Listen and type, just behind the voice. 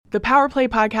The Power Play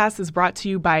podcast is brought to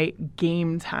you by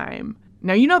Game Time.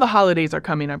 Now, you know the holidays are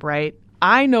coming up, right?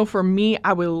 I know for me,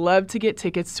 I would love to get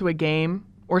tickets to a game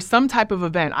or some type of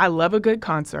event. I love a good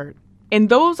concert. And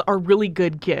those are really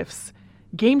good gifts.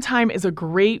 Game Time is a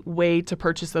great way to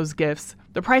purchase those gifts.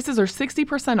 The prices are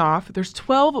 60% off. There's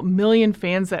 12 million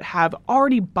fans that have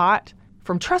already bought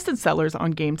from trusted sellers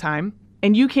on Game Time.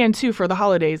 And you can too for the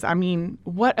holidays. I mean,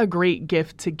 what a great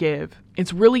gift to give.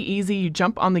 It's really easy. You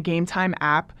jump on the Game Time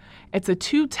app. It's a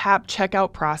 2-tap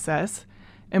checkout process.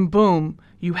 And boom,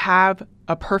 you have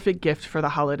a perfect gift for the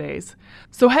holidays.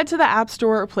 So head to the App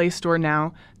Store or Play Store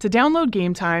now to download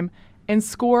Game Time and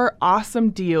score awesome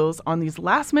deals on these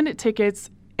last-minute tickets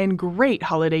and great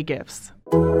holiday gifts.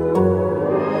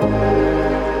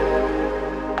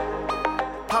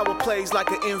 Power plays like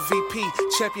an MVP,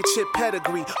 championship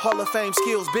pedigree, Hall of Fame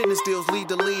skills, business deals, lead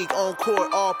the league, on court,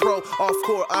 all pro, off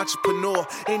court, entrepreneur,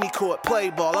 any court, play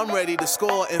ball, I'm ready to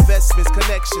score, investments,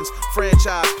 connections,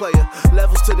 franchise player,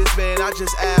 levels to this man, I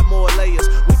just add more layers,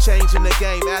 we changing the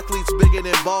game, athletes bigger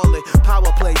than ballin',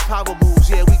 power plays, power moves,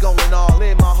 yeah, we going all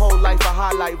in, my whole life a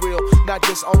highlight reel, not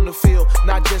just on the field,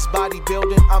 not just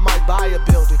bodybuilding, I might buy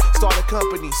a building, start a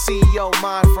company, CEO,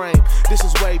 mind frame, this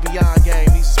is way beyond game,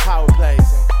 these is power plays.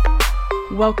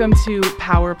 Welcome to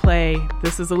Power Play.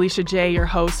 This is Alicia J., your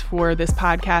host for this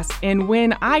podcast. And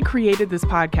when I created this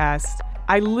podcast,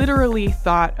 I literally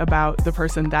thought about the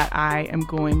person that I am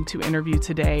going to interview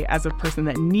today as a person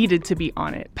that needed to be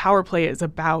on it. Power Play is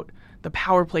about the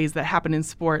power plays that happen in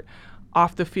sport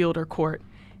off the field or court.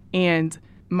 And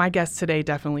my guest today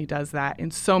definitely does that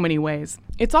in so many ways.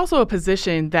 It's also a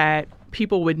position that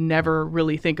people would never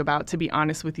really think about, to be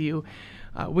honest with you.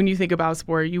 When you think about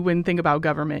sport, you wouldn't think about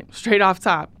government. Straight off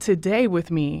top, today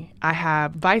with me, I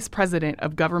have Vice President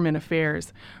of Government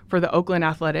Affairs for the Oakland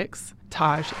Athletics,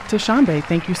 Taj Tashambe.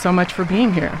 Thank you so much for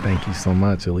being here. Thank you so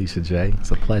much, Alicia J. It's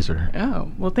a pleasure.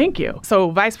 Oh, well, thank you. So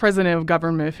Vice President of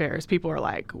Government Affairs, people are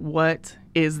like, what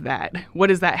is that? What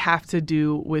does that have to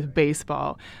do with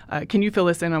baseball? Can you fill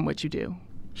us in on what you do?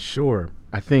 Sure.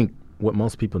 I think what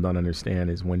most people don't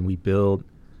understand is when we build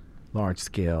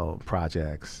large-scale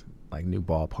projects, like new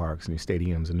ballparks, new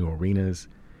stadiums, and new arenas,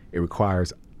 it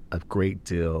requires a great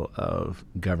deal of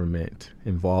government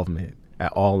involvement at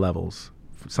all levels.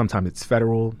 Sometimes it's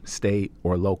federal, state,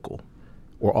 or local,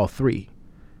 or all three.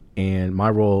 And my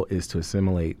role is to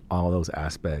assimilate all those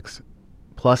aspects,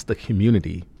 plus the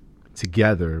community,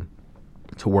 together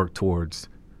to work towards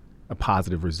a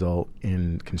positive result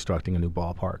in constructing a new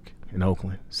ballpark in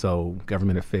Oakland. So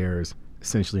government affairs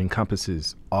essentially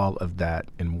encompasses all of that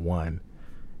in one.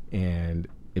 And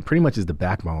it pretty much is the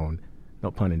backbone, no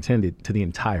pun intended, to the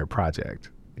entire project.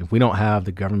 If we don't have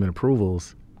the government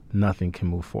approvals, nothing can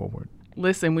move forward.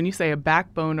 Listen, when you say a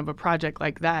backbone of a project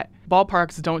like that,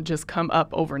 ballparks don't just come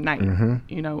up overnight. Mm-hmm.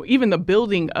 You know, even the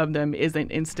building of them isn't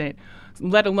instant,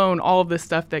 let alone all of the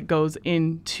stuff that goes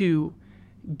into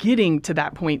getting to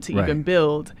that point to even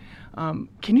build.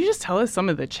 Can you just tell us some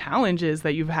of the challenges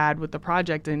that you've had with the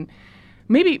project? And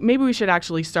maybe we should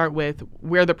actually start with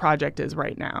where the project is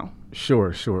right now.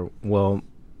 Sure. Well,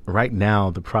 right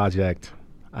now, the project,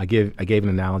 I gave an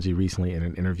analogy recently in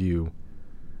an interview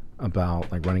about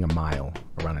like running a mile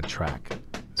around a track.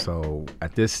 So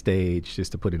at this stage,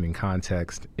 just to put it in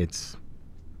context, it's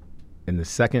in the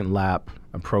second lap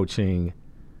approaching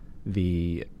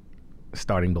the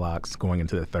starting blocks going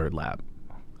into the third lap,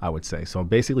 I would say. So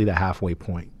basically the halfway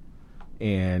point.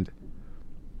 And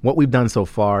what we've done so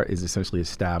far is essentially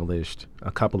established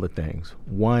a couple of things.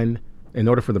 One, in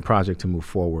order for the project to move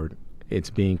forward, it's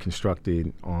being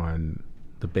constructed on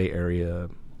the Bay Area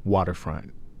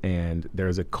waterfront. And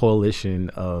there's a coalition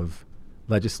of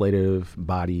legislative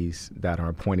bodies that are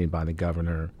appointed by the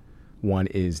governor. One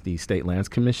is the State Lands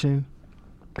Commission,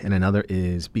 and another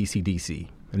is BCDC.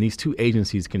 And these two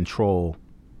agencies control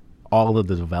all of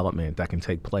the development that can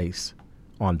take place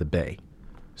on the Bay.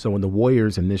 So when the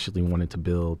Warriors initially wanted to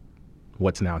build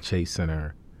what's now Chase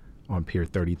Center on Pier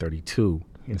 3032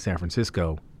 in San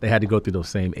Francisco, they had to go through those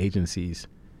same agencies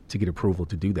to get approval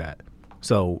to do that.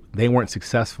 So they weren't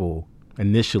successful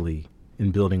initially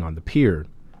in building on the pier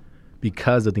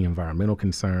because of the environmental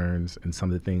concerns and some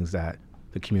of the things that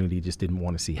the community just didn't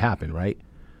want to see happen, right?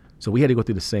 So we had to go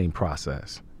through the same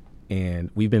process. And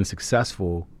we've been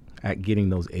successful at getting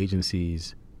those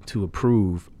agencies to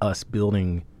approve us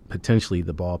building potentially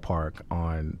the ballpark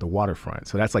on the waterfront.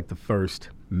 So that's like the first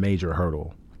major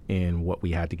hurdle in what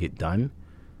we had to get done.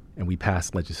 And we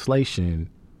passed legislation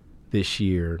this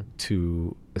year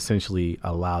to essentially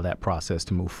allow that process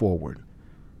to move forward.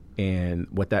 And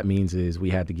what that means is we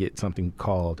had to get something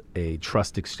called a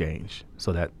trust exchange,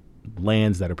 so that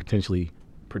lands that are potentially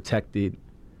protected,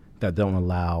 that don't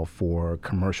allow for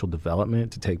commercial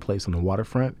development to take place on the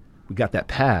waterfront. We got that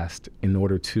passed in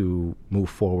order to move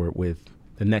forward with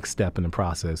the next step in the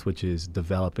process, which is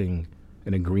developing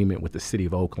an agreement with the city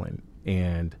of Oakland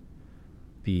and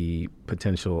the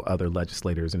potential other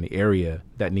legislators in the area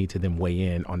that need to then weigh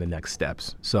in on the next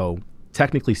steps. So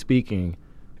technically speaking,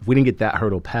 if we didn't get that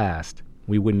hurdle passed,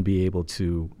 we wouldn't be able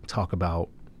to talk about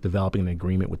developing an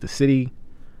agreement with the city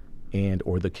and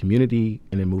or the community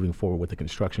and then moving forward with the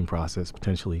construction process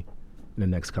potentially in the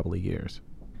next couple of years.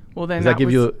 Well, then does that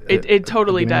give you it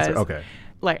totally does. Okay.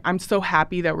 Like, I'm so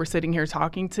happy that we're sitting here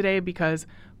talking today because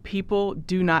people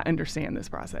do not understand this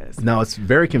process. No, it's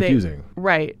very confusing.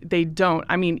 They don't.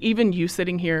 I mean, even you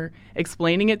sitting here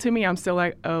explaining it to me, I'm still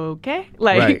like, okay.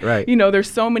 Like, right. You know, there's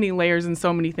so many layers and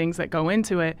so many things that go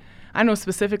into it. I know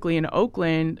specifically in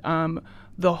Oakland,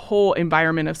 the whole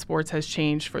environment of sports has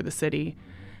changed for the city.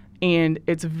 And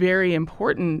it's very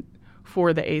important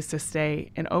for the A's to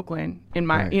stay in Oakland,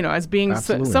 as being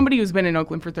somebody who's been in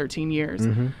Oakland for 13 years.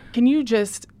 Mm-hmm. Can you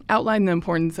just outline the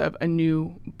importance of a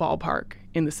new ballpark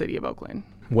in the city of Oakland?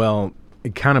 Well,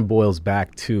 it kind of boils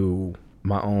back to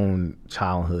my own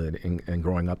childhood and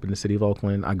growing up in the city of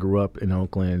Oakland. I grew up in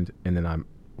Oakland, and then I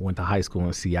went to high school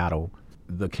in Seattle.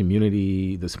 The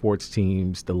community, the sports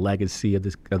teams, the legacy of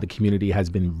the community has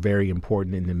been very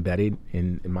important and embedded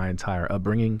in my entire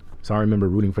upbringing. So I remember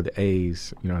rooting for the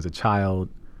A's, as a child.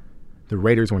 The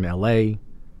Raiders were in LA.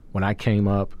 When I came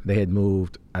up, they had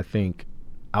moved, I think,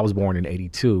 I was born in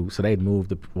 82, so they had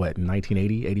moved, in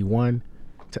 1980, 81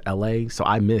 to LA. So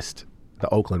I missed the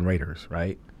Oakland Raiders,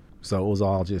 right? So it was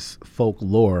all just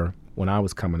folklore when I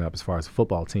was coming up as far as a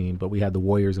football team, but we had the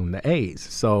Warriors and the A's.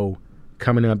 So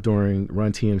coming up during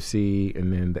Run TMC,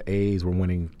 and then the A's were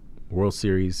winning World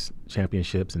Series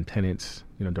championships and pennants,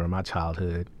 during my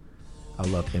childhood. I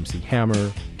loved MC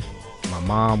Hammer. My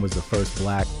mom was the first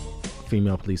black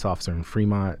female police officer in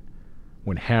Fremont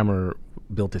when Hammer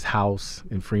built his house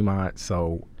in Fremont.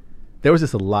 So there was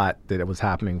just a lot that was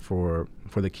happening for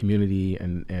the community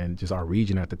and just our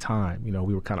region at the time.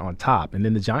 We were kind of on top. And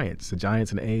then the Giants and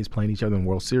the A's playing each other in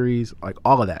World Series, like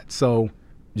all of that. So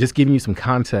just giving you some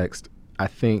context, I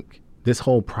think this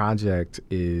whole project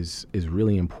is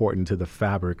really important to the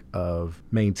fabric of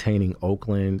maintaining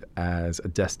Oakland as a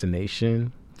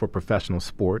destination for professional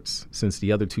sports. Since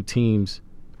the other two teams,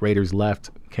 Raiders left,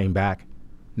 came back,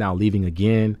 now leaving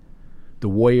again. The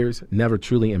Warriors never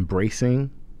truly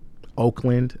embracing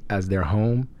Oakland as their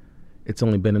home. It's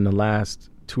only been in the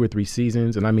last 2 or 3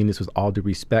 seasons, and I mean this with all due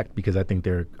respect because I think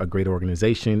they're a great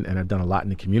organization and have done a lot in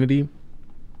the community,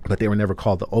 but they were never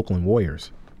called the Oakland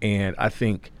Warriors. And I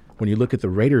think when you look at the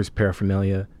Raiders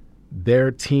paraphernalia, their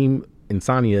team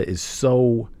insignia is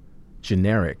so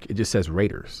generic. It just says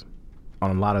Raiders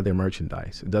on a lot of their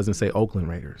merchandise. It doesn't say Oakland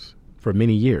Raiders for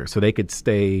many years. So they could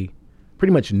stay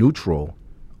pretty much neutral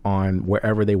on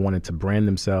wherever they wanted to brand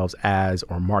themselves as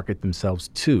or market themselves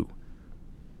to.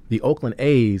 The Oakland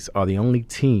A's are the only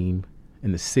team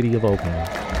in the city of Oakland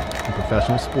in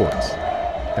professional sports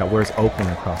that wears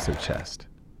Oakland across their chest.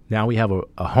 Now we have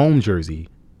a home jersey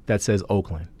that says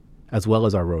Oakland, as well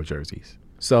as our road jerseys.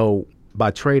 So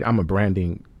by trade, I'm a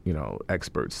branding,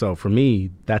 expert. So for me,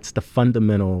 that's the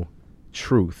fundamental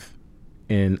truth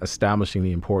in establishing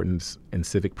the importance and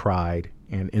civic pride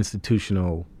and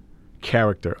institutional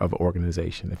character of an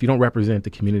organization. If you don't represent the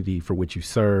community for which you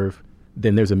serve,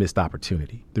 then there's a missed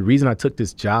opportunity. The reason I took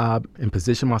this job and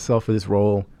positioned myself for this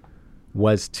role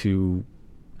was to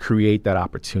create that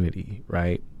opportunity,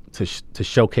 right? To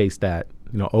showcase that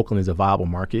Oakland is a viable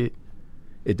market.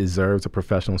 It deserves a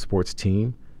professional sports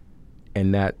team.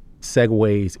 And that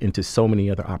segues into so many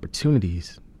other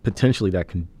opportunities potentially that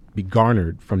can be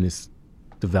garnered from this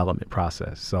development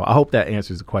process. So I hope that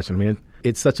answers the question. I mean,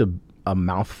 it's such a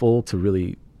mouthful to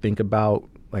really think about,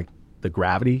 like, the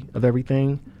gravity of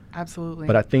everything. Absolutely.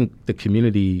 But I think the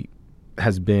community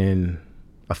has been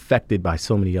affected by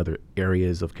so many other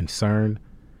areas of concern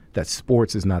that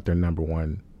sports is not their number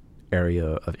one area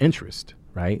of interest,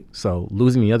 right? So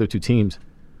losing the other two teams,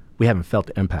 we haven't felt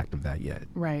the impact of that yet.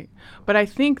 Right. But I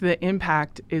think the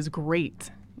impact is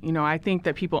great. I think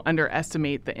that people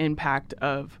underestimate the impact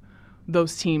of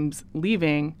those teams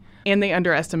leaving, and they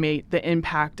underestimate the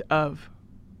impact of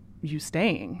you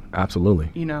staying. Absolutely.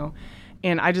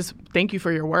 And I just thank you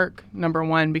for your work, number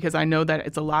one, because I know that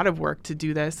it's a lot of work to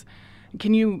do this.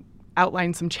 Can you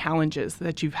outline some challenges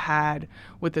that you've had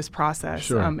with this process?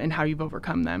 Sure. And how you've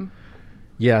overcome them?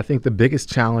 Yeah, I think the biggest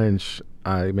challenge,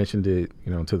 I mentioned it,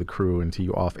 to the crew and to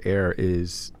you off air,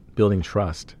 is building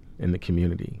trust in the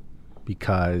community,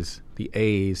 because the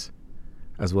A's,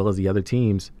 as well as the other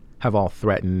teams, have all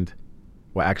threatened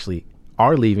well, actually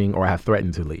are leaving or have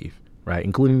threatened to leave, right?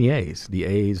 Including the A's. The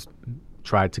A's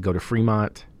tried to go to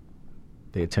Fremont.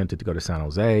 They attempted to go to San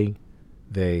Jose.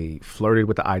 They flirted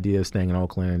with the idea of staying in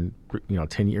Oakland,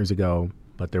 10 years ago,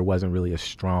 but there wasn't really a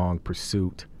strong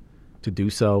pursuit to do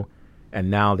so. And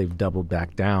now they've doubled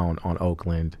back down on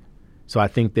Oakland. So I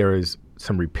think there is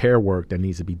some repair work that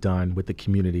needs to be done with the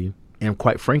community. And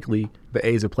quite frankly, the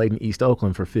A's have played in East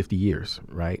Oakland for 50 years,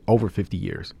 right? Over 50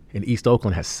 years. And East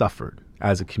Oakland has suffered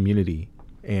as a community.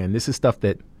 And this is stuff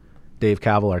that Dave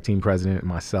Cavill, our team president, and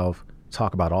myself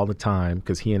talk about all the time,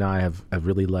 because he and I have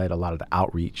really led a lot of the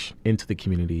outreach into the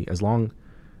community. As long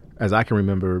as I can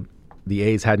remember, the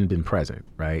A's hadn't been present,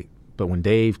 right? But when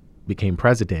Dave became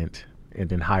president and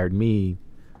then hired me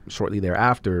shortly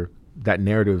thereafter, that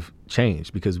narrative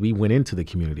changed, because we went into the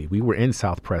community. We were in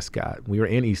South Prescott. We were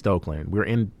in East Oakland. We were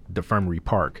in Defirmary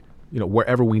Park.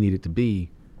 Wherever we needed to be,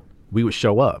 we would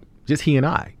show up, just he and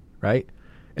I, right?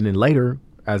 And then later,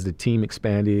 as the team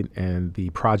expanded and the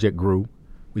project grew,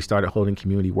 we started holding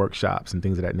community workshops and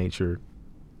things of that nature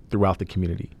throughout the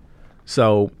community.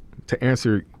 So to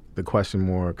answer the question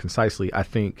more concisely, I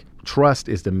think trust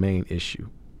is the main issue,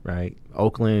 right?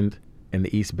 Oakland and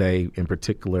the East Bay in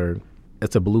particular,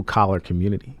 it's a blue collar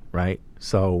community, right?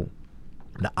 So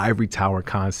the ivory tower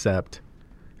concept,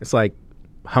 it's like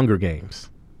Hunger Games.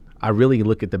 I really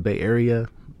look at the Bay Area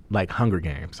like Hunger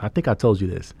Games. I think I told you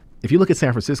this. If you look at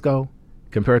San Francisco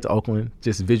compared to Oakland,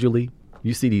 just visually,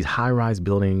 you see these high-rise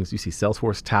buildings. You see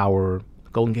Salesforce Tower,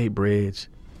 Golden Gate Bridge.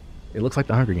 It looks like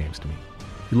the Hunger Games to me.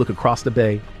 You look across the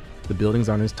bay, the buildings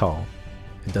aren't as tall.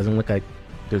 It doesn't look like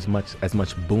there's as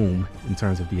much boom in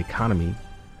terms of the economy.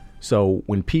 So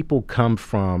when people come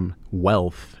from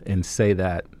wealth and say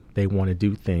that they want to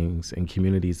do things in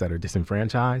communities that are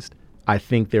disenfranchised, I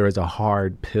think there is a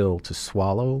hard pill to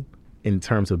swallow in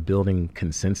terms of building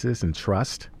consensus and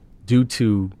trust due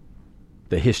to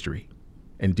the history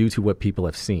and due to what people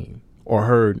have seen or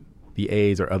heard the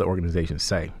A's or other organizations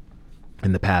say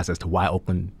in the past as to why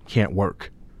Oakland can't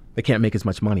work. They can't make as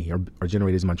much money or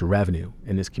generate as much revenue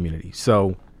in this community.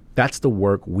 So that's the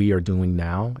work we are doing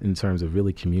now in terms of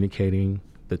really communicating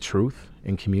the truth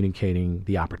and communicating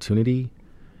the opportunity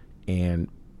and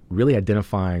really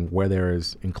identifying where there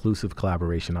is inclusive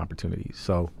collaboration opportunities.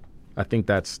 So I think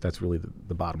that's really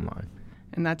the bottom line.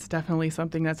 And that's definitely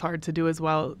something that's hard to do as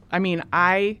well. I mean,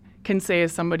 I can say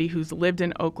as somebody who's lived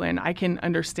in Oakland, I can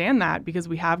understand that because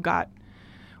we have got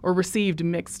or received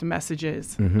mixed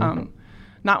messages,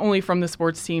 not only from the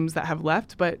sports teams that have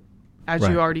left, but as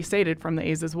you already stated, from the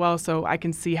A's as well. So I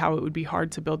can see how it would be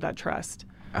hard to build that trust.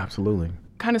 Absolutely.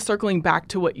 Kind of circling back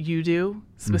to what you do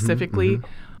specifically,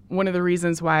 one of the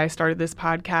reasons why I started this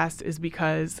podcast is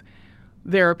because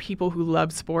there are people who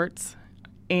love sports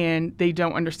and they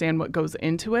don't understand what goes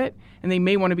into it, and they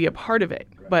may want to be a part of it,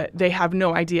 but they have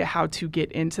no idea how to get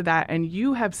into that. And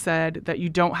you have said that you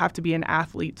don't have to be an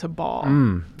athlete to ball.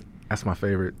 That's my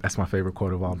favorite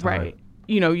quote of all time. Right.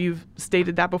 You've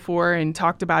stated that before and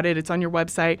talked about it. It's on your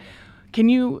website. Can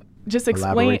you just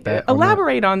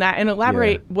elaborate on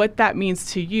that what that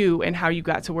means to you and how you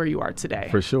got to where you are today?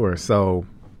 For sure. So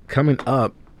coming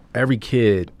up, every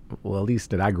kid, well, at least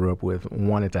that I grew up with,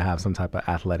 wanted to have some type of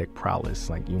athletic prowess.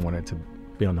 Like you wanted to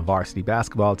be on the varsity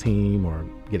basketball team or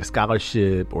get a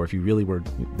scholarship, or if you really were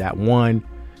that one,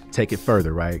 take it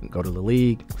further, right? Go to the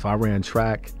league. So I ran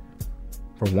track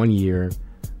for 1 year,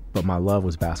 but my love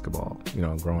was basketball,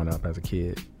 growing up as a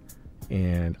kid.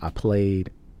 And I played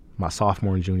my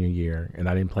sophomore and junior year, and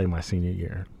I didn't play my senior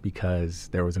year because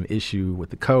there was an issue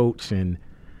with the coach, and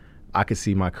I could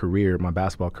see my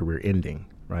basketball career ending,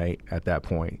 right, at that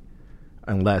point,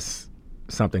 unless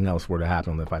something else were to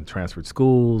happen, if I transferred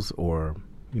schools or,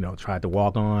 tried to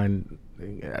walk on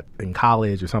in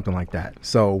college or something like that.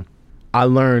 So I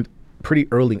learned pretty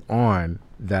early on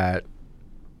that,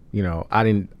 I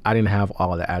didn't have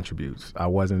all of the attributes. I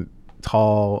wasn't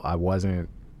tall. I wasn't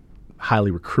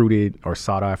highly recruited or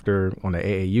sought after on the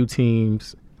AAU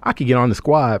teams. I could get on the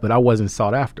squad, but I wasn't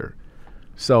sought after.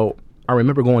 So I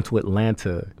remember going to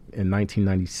Atlanta in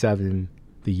 1997,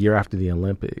 the year after the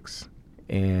Olympics.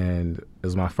 And it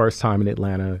was my first time in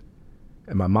Atlanta.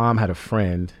 And my mom had a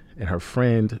friend, and her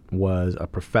friend was a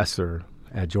professor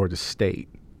at Georgia State.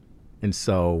 And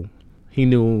so he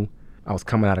knew I was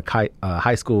coming out of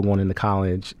high school, going into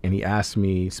college, and he asked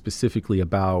me specifically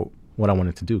about what I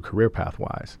wanted to do career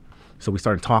path-wise. So we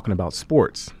started talking about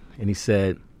sports, and he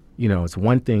said, it's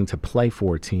one thing to play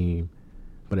for a team,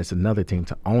 but it's another thing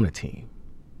to own a team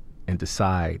and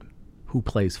decide who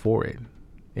plays for it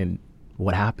and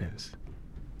what happens.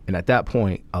 And at that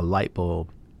point, a light bulb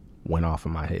went off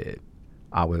in my head.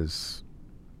 I was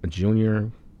a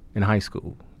junior in high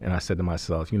school. And I said to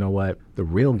myself, you know what? The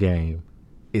real game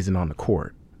isn't on the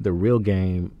court. The real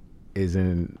game is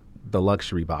in the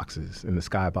luxury boxes, in the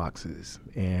sky boxes,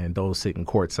 and those sitting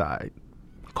courtside,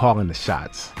 calling the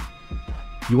shots.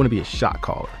 You want to be a shot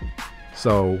caller.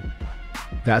 So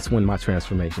that's when my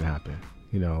transformation happened.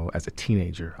 You know, as a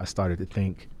teenager, I started to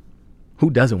think, who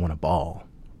doesn't want to ball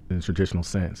in the traditional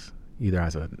sense, either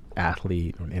as an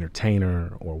athlete or an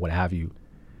entertainer or what have you?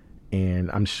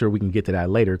 And I'm sure we can get to that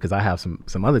later because I have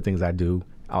some other things I do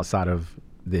outside of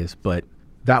this. But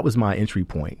that was my entry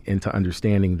point into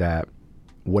understanding that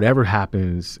whatever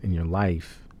happens in your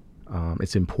life,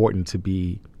 it's important to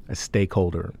be a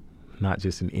stakeholder, not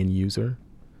just an end user.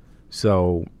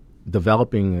 So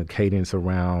developing a cadence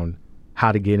around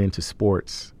how to get into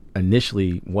sports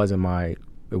initially wasn't my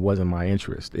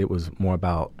interest. It was more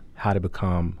about how to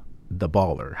become the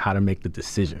baller, how to make the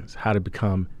decisions, how to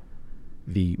become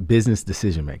the business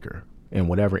decision maker in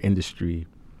whatever industry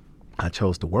I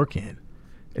chose to work in.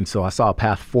 And so I saw a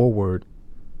path forward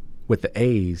with the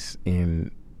A's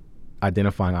in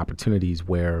identifying opportunities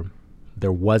where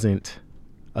there wasn't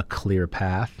a clear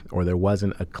path or there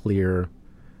wasn't a clear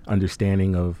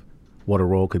understanding of what a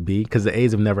role could be, because the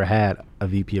A's have never had a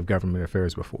VP of government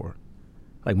affairs before.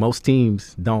 Like most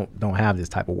teams don't have this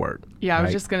type of work. Yeah, I was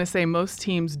right? just going to say most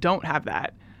teams don't have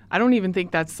that. I don't even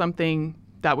think that's something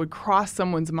that would cross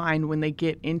someone's mind when they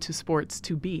get into sports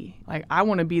to be. Like, I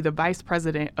want to be the vice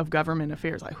president of government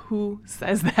affairs. Like, who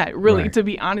says that, really, Right. to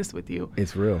be honest with you?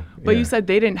 It's real. But yeah. you said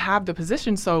they didn't have the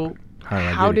position, so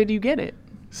how did you get it?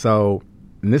 So,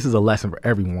 and this is a lesson for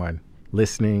everyone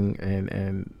listening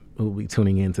and who will be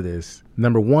tuning into this.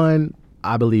 Number one,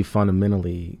 I believe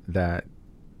fundamentally that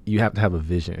you have to have a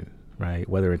vision, right?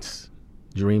 Whether it's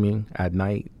dreaming at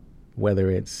night, whether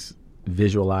it's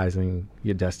visualizing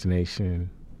your destination,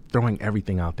 throwing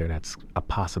everything out there that's a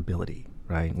possibility,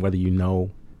 right? Whether you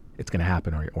know it's going to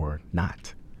happen or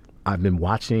not. I've been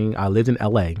watching, I lived in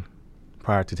LA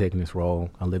prior to taking this role.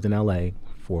 I lived in LA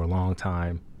for a long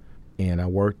time, and I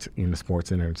worked in the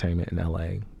sports and entertainment in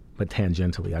LA, but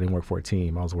tangentially. I didn't work for a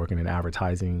team. I was working in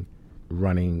advertising,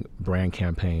 running brand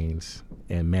campaigns,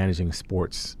 and managing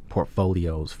sports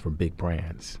portfolios for big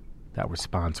brands that were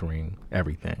sponsoring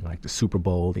everything, like the Super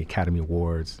Bowl, the Academy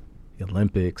Awards, the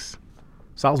Olympics.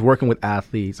 So I was working with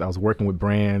athletes, I was working with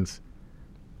brands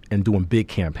and doing big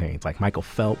campaigns like Michael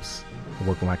Phelps. I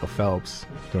worked with Michael Phelps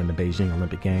during the Beijing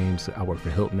Olympic Games. I worked for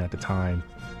Hilton at the time,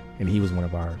 and he was one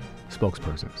of our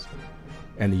spokespersons,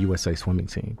 and the USA swimming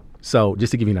team. So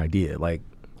just to give you an idea, like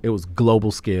it was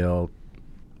global scale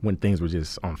when things were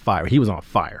just on fire. He was on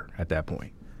fire at that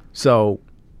point. So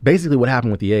basically what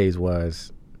happened with the A's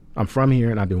was I'm from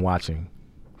here and I've been watching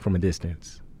from a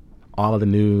distance all of the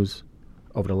news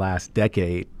over the last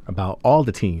decade about all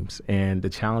the teams and the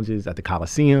challenges at the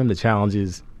Coliseum, the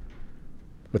challenges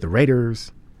with the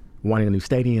Raiders, wanting a new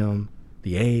stadium,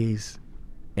 the A's,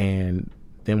 and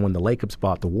then when the Lakers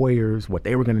bought the Warriors, what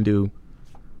they were going to do.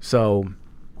 So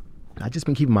I've just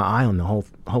been keeping my eye on the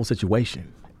whole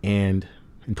situation. And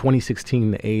in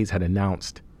 2016, the A's had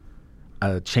announced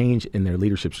a change in their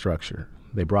leadership structure.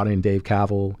 They brought in Dave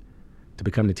Kaval to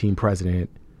become the team president,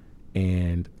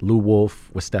 and Lou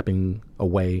Wolf was stepping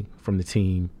away from the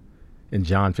team, and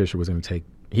John Fisher was going to take.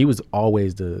 He was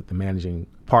always the managing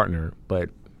partner, but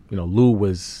Lou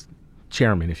was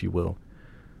chairman, if you will.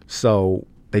 So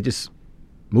they just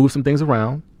moved some things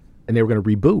around, and they were going to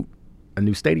reboot a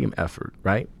new stadium effort,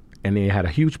 right? And they had a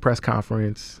huge press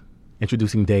conference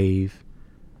introducing Dave,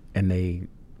 and they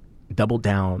doubled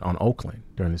down on Oakland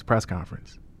during this press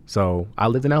conference. So I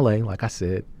lived in LA, like I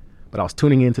said, but I was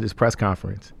tuning into this press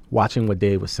conference, watching what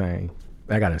Dave was saying.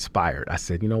 I got inspired. I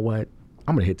said, you know what?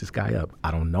 I'm going to hit this guy up.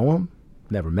 I don't know him,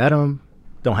 never met him,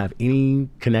 don't have any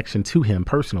connection to him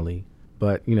personally,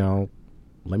 but,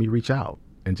 let me reach out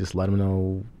and just let him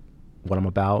know what I'm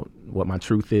about, what my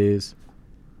truth is,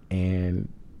 and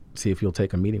see if he'll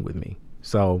take a meeting with me.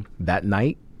 So that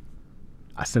night,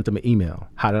 I sent him an email.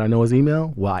 How did I know his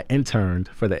email? Well, I interned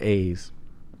for the A's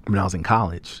when I was in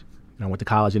college. And I went to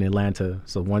college in Atlanta.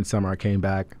 So one summer I came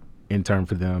back, interned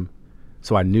for them.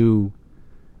 So I knew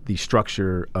the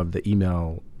structure of the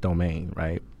email domain,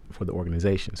 right, for the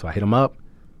organization. So I hit him up.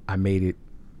 I made it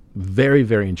very,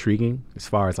 very intriguing as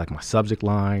far as like my subject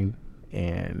line,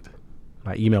 and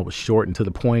my email was short and to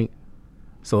the point.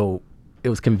 So it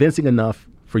was convincing enough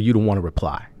for you to want to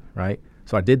reply, right?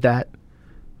 So I did that.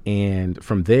 And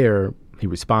from there, he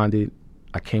responded.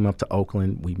 I came up to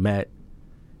Oakland. We met.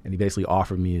 And he basically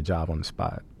offered me a job on the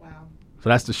spot. Wow. So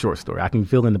that's the short story. I can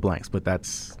fill in the blanks, but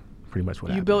that's pretty much what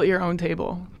happened. You built your own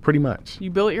table. Pretty much. You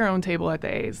built your own table at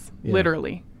the A's, Yeah.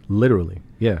 literally. Literally,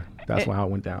 yeah. That's how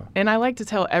it went down. And I like to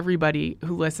tell everybody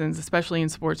who listens, especially in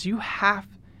sports, you have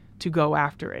to go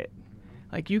after it.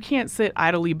 Like, you can't sit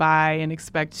idly by and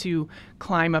expect to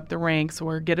climb up the ranks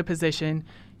or get a position.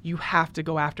 You have to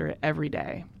go after it every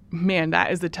day. Man,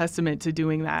 that is a testament to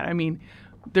doing that. I mean,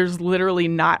 there's literally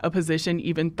not a position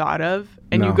even thought of,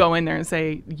 and you go in there and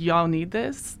say, y'all need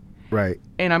this? Right.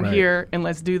 And I'm here, and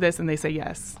let's do this, and they say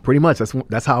yes. Pretty much.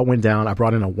 That's how it went down. I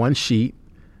brought in a one sheet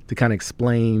to kind of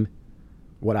explain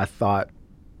what I thought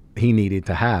he needed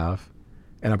to have.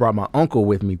 And I brought my uncle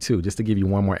with me too, just to give you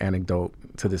one more anecdote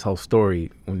to this whole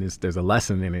story. There's a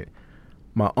lesson in it.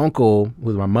 My uncle,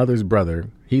 who's my mother's brother,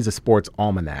 he's a sports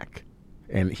almanac.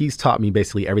 And he's taught me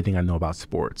basically everything I know about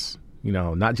sports. You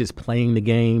know, not just playing the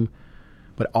game,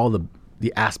 but all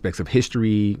the aspects of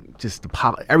history, just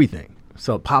everything.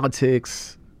 So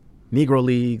politics, Negro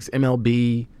Leagues,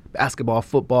 MLB, basketball,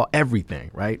 football,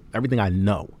 everything, right? Everything I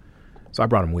know. So I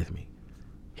brought him with me.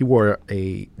 He wore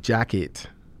a jacket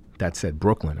that said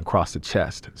Brooklyn across the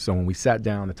chest. So when we sat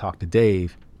down to talk to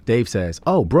Dave, Dave says,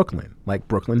 "Oh, Brooklyn, like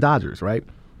Brooklyn Dodgers, right?"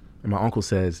 And my uncle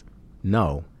says,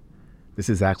 "No, this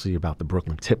is actually about the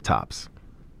Brooklyn Tip Tops."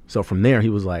 So from there, he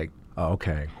was like, "Oh,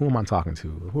 okay, who am I talking to?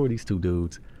 Who are these two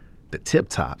dudes?" The Tip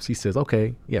Tops. He says,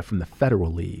 "Okay, yeah, from the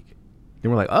Federal League."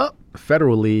 Then we're like, "Oh,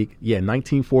 Federal League, yeah,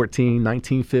 1914,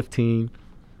 1915.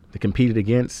 They competed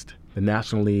against the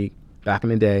National League back in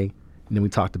the day." And then we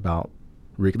talked about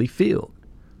Wrigley Field.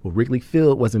 Well, Wrigley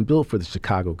Field wasn't built for the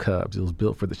Chicago Cubs. It was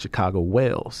built for the Chicago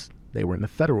Whales. They were in the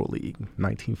Federal League,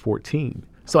 1914.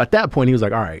 So at that point, he was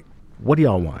like, "All right, what do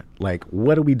y'all want? Like,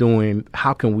 what are we doing?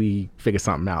 How can we figure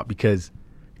something out?" Because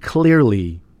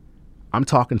clearly, I'm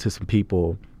talking to some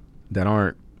people that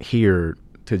aren't here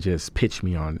to just pitch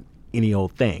me on any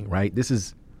old thing, right? This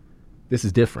is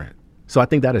different. So I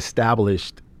think that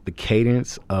established the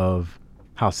cadence of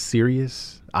how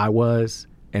serious I was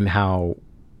and how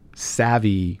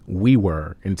savvy we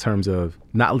were in terms of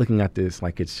not looking at this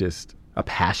like it's just a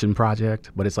passion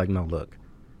project, but it's like, no, look,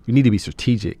 you need to be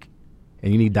strategic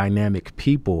and you need dynamic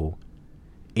people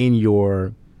in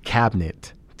your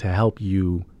cabinet to help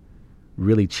you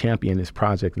really champion this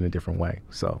project in a different way.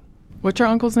 So, what's your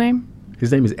uncle's name?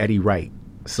 His name is Eddie Wright.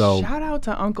 So shout out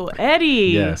to Uncle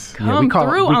Eddie. Yes. Come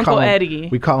through, Uncle Eddie.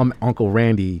 We call him Uncle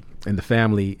Randy in the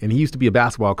family. And he used to be a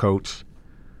basketball coach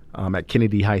at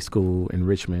Kennedy High School in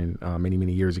Richmond many,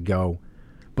 many years ago.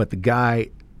 But the guy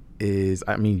is,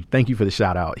 I mean, thank you for the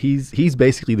shout out. He's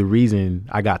basically the reason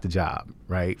I got the job,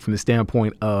 right? From the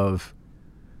standpoint of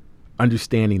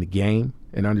understanding the game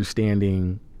and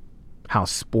understanding how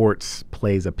sports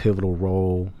plays a pivotal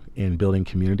role in building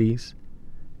communities.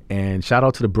 And shout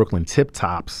out to the Brooklyn Tip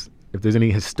Tops. If there's any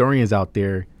historians out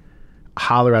there,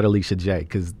 holler at Alicia J,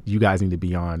 because you guys need to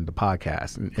be on the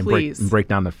podcast and break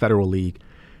down the Federal League.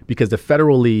 Because the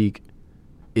Federal League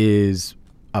is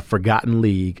a forgotten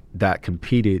league that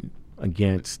competed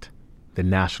against the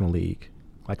National League.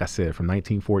 Like I said, from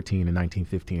 1914 and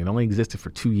 1915. It only existed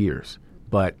for 2 years.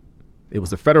 But it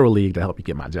was the Federal League that helped you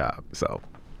get my job. So,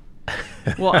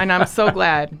 well, and I'm so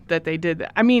glad that they did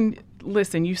that. I mean,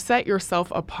 listen, you set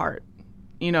yourself apart.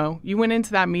 You know, you went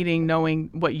into that meeting knowing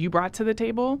what you brought to the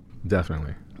table.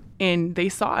 Definitely. And they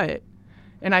saw it.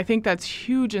 And I think that's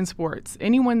huge in sports.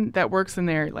 Anyone that works in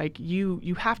there, like you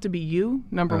have to be you,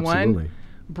 number Absolutely. one.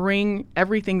 Bring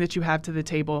everything that you have to the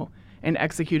table and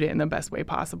execute it in the best way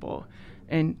possible.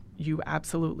 And you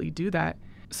absolutely do that.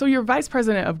 So you're Vice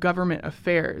President of Government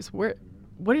Affairs. What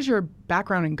is your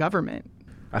background in government?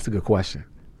 That's a good question.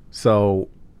 So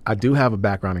I do have a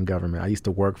background in government. I used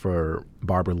to work for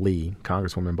Barbara Lee,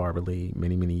 Congresswoman Barbara Lee,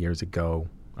 many, many years ago.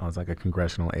 I was like a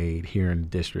congressional aide here in the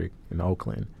district in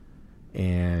Oakland.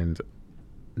 And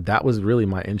that was really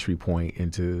my entry point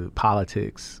into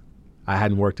politics. I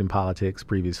hadn't worked in politics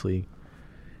previously.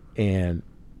 And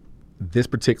this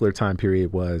particular time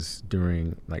period was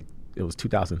during, it was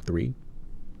 2003.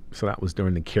 So that was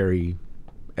during the Kerry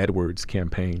Edwards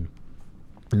campaign.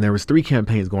 And there was 3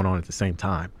 campaigns going on at the same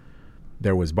time.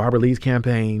 There was Barbara Lee's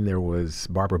campaign, there was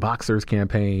Barbara Boxer's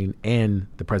campaign, and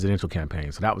the presidential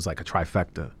campaign. So that was like a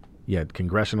trifecta. You had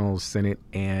congressional, Senate,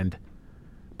 and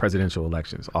presidential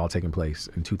elections all taking place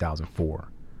in 2004.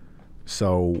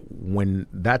 So when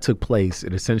that took place,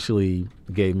 it essentially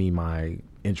gave me my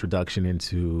introduction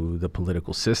into the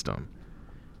political system.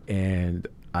 And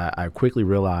I quickly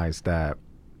realized that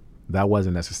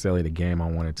wasn't necessarily the game I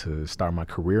wanted to start my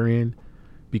career in,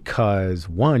 because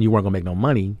 1, you weren't gonna make no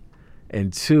money,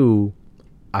 and 2,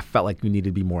 I felt like you needed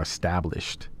to be more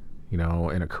established, in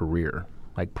a career,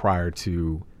 like prior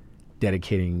to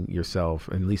dedicating yourself,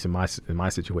 at least in my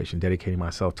situation, dedicating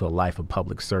myself to a life of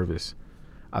public service.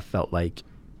 I felt like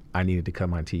I needed to cut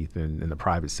my teeth in the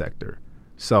private sector.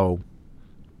 So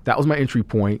that was my entry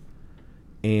point.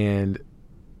 And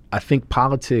I think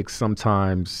politics,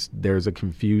 sometimes there's a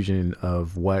confusion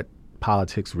of what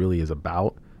politics really is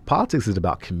about. Politics is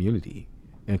about community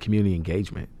and community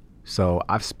engagement. So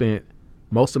I've spent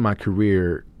most of my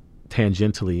career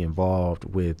tangentially involved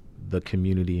with the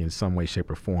community in some way, shape,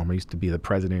 or form. I used to be the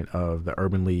president of the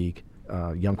Urban League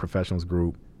Young Professionals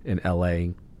Group in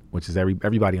LA, which is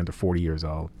everybody under 40 years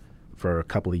old, for a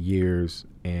couple of years,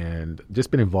 and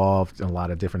just been involved in a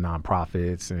lot of different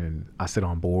nonprofits, and I sit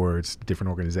on boards, different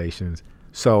organizations.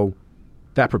 So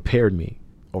that prepared me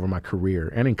over my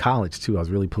career. And in college too, I was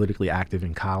really politically active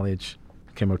in college.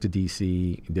 Came up to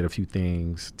DC, did a few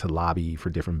things to lobby for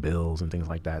different bills and things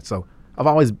like that. So I've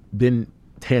always been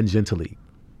tangentially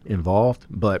involved,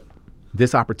 but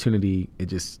this opportunity, it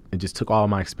just took all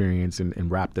my experience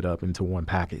and wrapped it up into one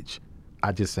package.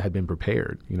 I just had been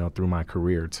prepared, through my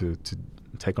career to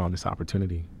take on this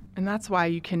opportunity. And that's why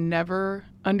you can never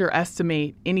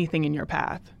underestimate anything in your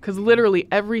path. Because literally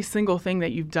every single thing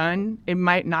that you've done, it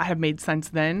might not have made sense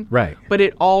then. Right. But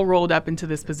it all rolled up into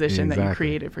this position Exactly. that you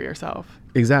created for yourself.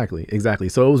 Exactly.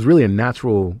 So it was really a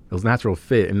natural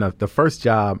fit. And the first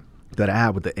job that I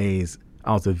had with the A's,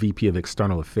 I was a VP of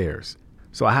External Affairs.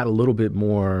 So I had a little bit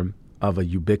more of a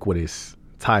ubiquitous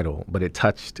title, but it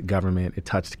touched government, it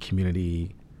touched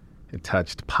community, it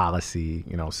touched policy,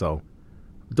 so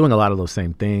doing a lot of those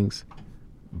same things.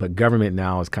 But government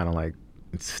now is kind of like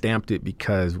stamped it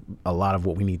because a lot of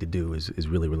what we need to do is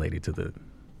really related to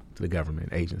the government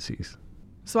agencies.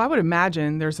 So I would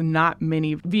imagine there's not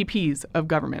many VPs of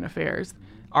government affairs.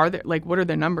 Are there, what are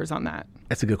the numbers on that?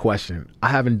 That's a good question. I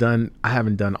haven't done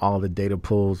all the data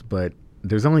pulls, but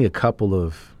there's only a couple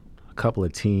of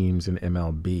teams in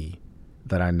MLB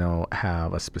that I know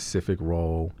have a specific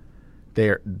role.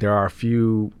 There are a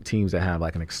few teams that have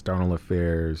like an external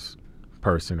affairs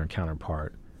person or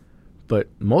counterpart, but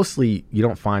mostly you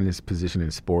don't find this position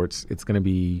in sports. It's going to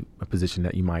be a position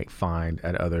that you might find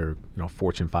at other,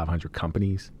 Fortune 500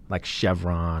 companies like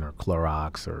Chevron or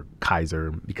Clorox or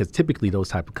Kaiser, because typically those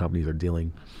type of companies are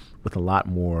dealing with a lot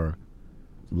more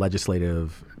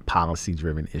legislative,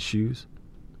 policy-driven issues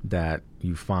that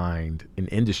you find in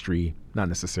industry, not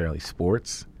necessarily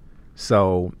sports.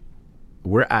 So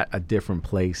we're at a different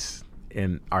place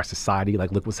in our society.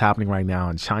 Like, look what's happening right now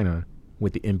in China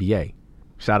with the NBA.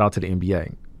 Shout out to the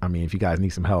NBA. I mean, if you guys need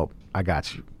some help, I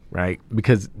got you, right?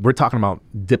 Because we're talking about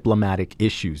diplomatic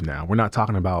issues now. We're not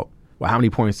talking about, well, how many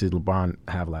points did LeBron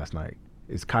have last night?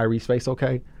 Is Kyrie's face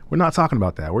okay? We're not talking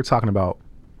about that. We're talking about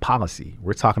policy.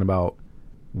 We're talking about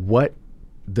what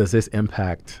does this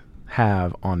impact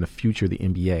have on the future of the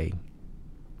NBA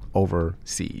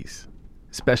overseas,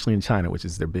 especially in China, which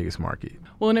is their biggest market.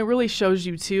 Well, and it really shows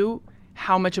you, too,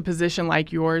 how much a position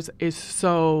like yours is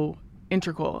so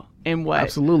integral in what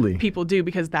Absolutely. People do,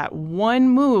 because that one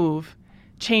move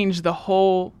changed the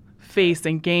whole face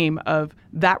and game of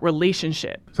that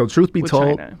relationship. So truth be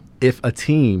told, China. If a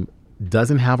team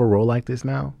doesn't have a role like this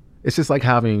now, it's just like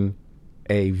having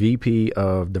a VP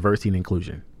of diversity and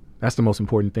inclusion. That's the most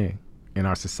important thing in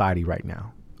our society right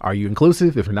now. Are you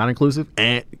inclusive? If you're not inclusive,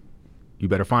 you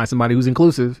better find somebody who's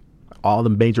inclusive. All the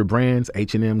major brands,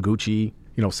 H&M, Gucci,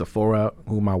 Sephora,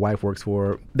 who my wife works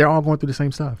for, they're all going through the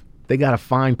same stuff. They got to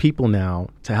find people now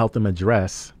to help them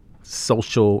address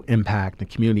social impact and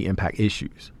community impact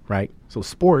issues, right? So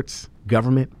sports,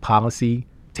 government, policy,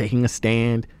 taking a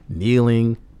stand,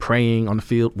 kneeling, praying on the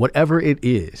field, whatever it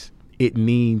is, it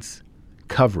needs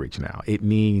coverage now. It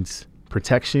needs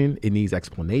protection, it needs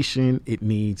explanation, it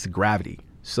needs gravity.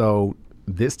 So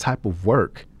this type of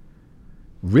work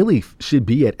really should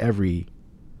be at every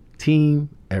team,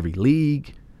 every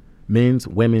league, men's,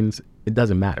 women's, it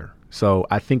doesn't matter. So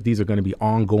I think these are going to be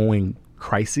ongoing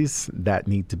crises that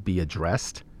need to be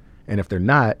addressed. And if they're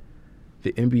not,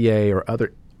 the NBA or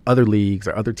other leagues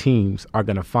or other teams are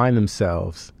going to find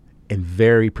themselves in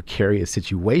very precarious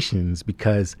situations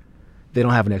because they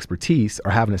don't have an expertise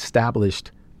or haven't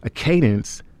established a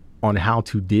cadence on how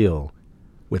to deal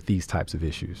with these types of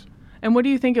issues. And what do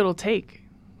you think it'll take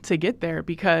to get there?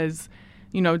 Because,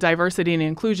 diversity and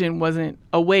inclusion wasn't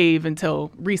a wave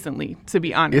until recently, to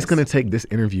be honest. It's going to take this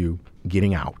interview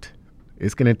getting out.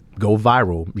 It's going to go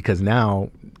viral because now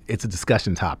it's a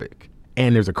discussion topic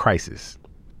and there's a crisis.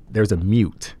 There's a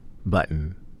mute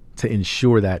button to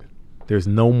ensure that there's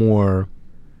no more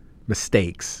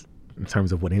mistakes in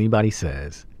terms of what anybody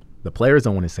says. The players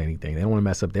don't want to say anything. They don't want to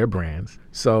mess up their brands.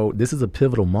 So this is a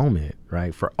pivotal moment,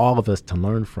 right, for all of us to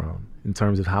learn from in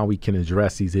terms of how we can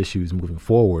address these issues moving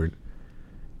forward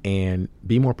and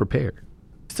be more prepared.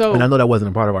 So, and I know that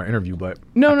wasn't a part of our interview, but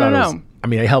No.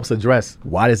 It helps address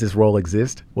why does this role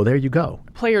exist? Well, there you go.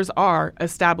 Players are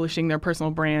establishing their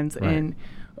personal brands, Right.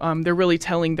 and they're really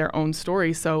telling their own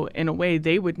story. So in a way,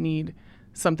 they would need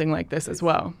something like this as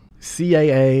well.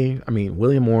 CAA,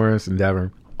 William Morris,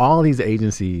 Endeavor, all these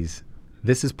agencies,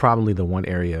 this is probably the one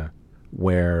area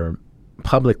where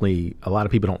publicly a lot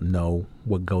of people don't know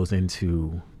what goes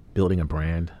into building a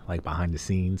brand, like behind the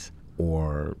scenes,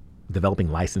 or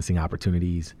developing licensing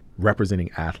opportunities, representing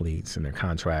athletes and their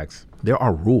contracts. There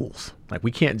are rules. Like,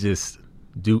 we can't just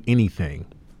do anything.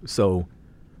 So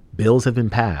bills have been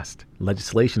passed,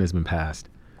 legislation has been passed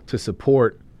to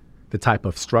support the type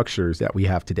of structures that we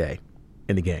have today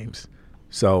in the games.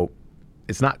 So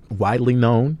it's not widely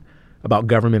known about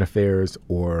government affairs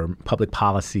or public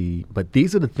policy, but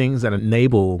these are the things that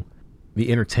enable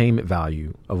the entertainment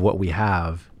value of what we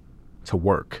have to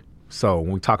work. So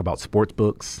when we talk about sports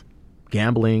books,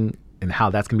 gambling, and how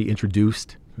that's going to be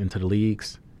introduced into the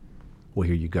leagues, well,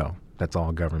 here you go. That's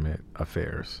all government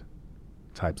affairs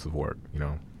types of work,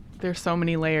 There's so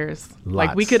many layers. Lots.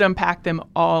 Like, we could unpack them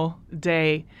all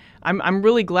day. I'm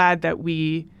really glad that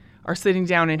we are sitting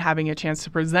down and having a chance to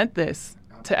present this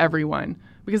to everyone,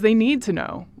 because they need to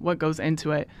know what goes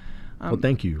into it. Well,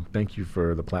 thank you. Thank you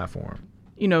for the platform.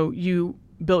 You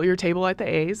built your table at the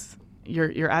A's.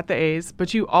 You're at the A's,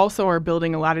 but you also are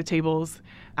building a lot of tables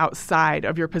outside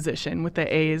of your position with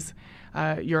the A's.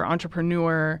 You're an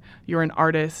entrepreneur. You're an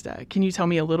artist. Can you tell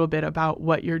me a little bit about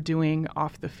what you're doing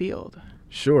off the field?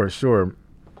 Sure.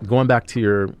 Going back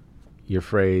to your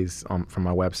phrase from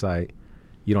my website,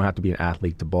 you don't have to be an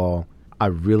athlete to ball. I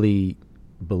really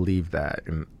believe that,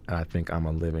 and I think I'm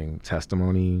a living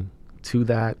testimony to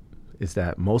that, is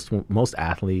that most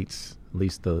athletes, at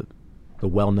least the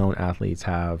well-known athletes,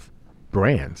 have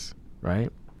brands,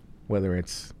 right? Whether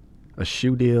it's a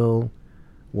shoe deal,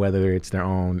 whether it's their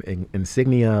own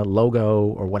insignia, logo,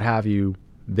 or what have you,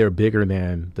 they're bigger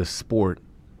than the sport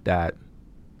that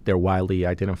they're widely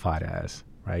identified as,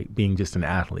 right? Being just an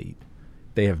athlete.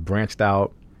 They have branched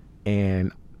out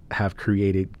and have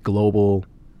created global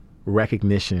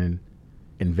recognition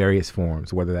in various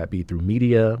forms, whether that be through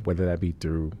media, whether that be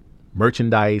through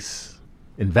merchandise,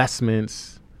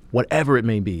 investments, whatever it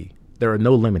may be. There are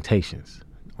no limitations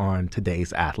on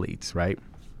today's athletes, right?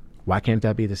 Why can't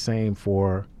that be the same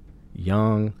for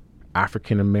young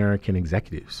African-American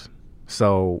executives?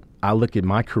 So I look at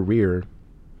my career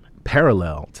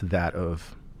parallel to that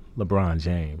of LeBron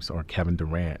James or Kevin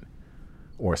Durant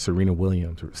or Serena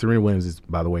Williams. Serena Williams, is,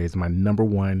 by the way, is my number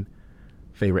one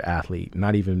favorite athlete,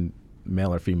 not even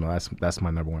male or female. That's my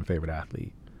number one favorite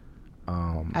athlete.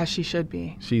 As she should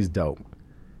be. She's dope.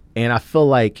 And I feel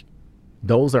like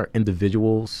those are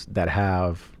individuals that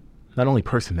have not only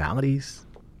personalities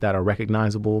that are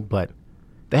recognizable, but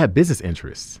they have business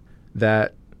interests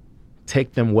that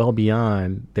take them well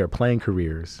beyond their playing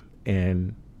careers.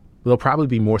 And they'll probably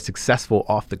be more successful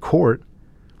off the court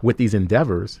with these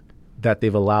endeavors that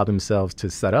they've allowed themselves to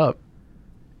set up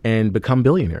and become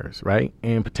billionaires, right?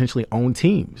 And potentially own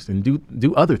teams and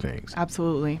do other things.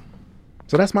 Absolutely.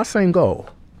 So that's my same goal.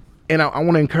 And I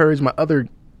want to encourage my other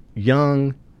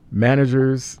young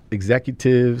managers,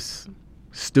 executives,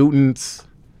 students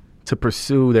to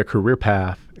pursue their career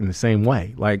path in the same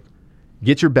way. Like,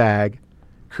 get your bag,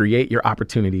 create your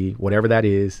opportunity, whatever that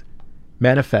is,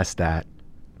 manifest that,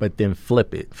 but then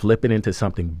flip it into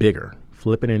something bigger.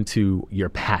 Flip it into your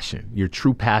passion, your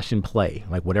true passion play,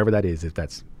 like whatever that is, if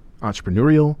that's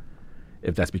entrepreneurial,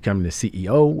 if that's becoming the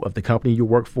CEO of the company you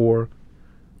work for,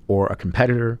 or a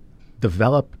competitor.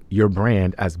 Develop your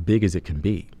brand as big as it can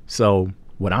be. So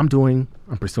what I'm doing,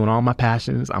 I'm pursuing all my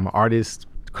passions. I'm an artist.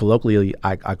 Colloquially,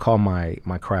 I call my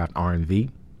craft R&V,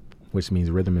 which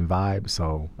means rhythm and vibe.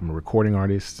 So I'm a recording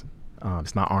artist.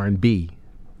 It's not R&B,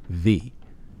 V.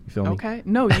 You feel me? Okay.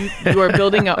 No, you are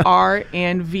building a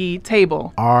R&V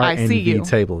table. R&V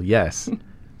table, yes.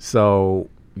 So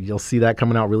you'll see that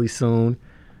coming out really soon.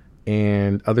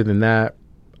 And other than that,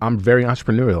 I'm very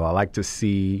entrepreneurial. I like to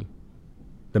see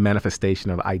the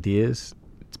manifestation of ideas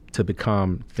to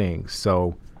become things.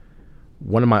 So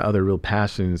one of my other real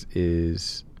passions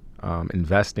is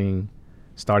investing,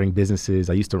 starting businesses.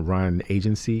 I used to run an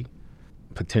agency,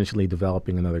 potentially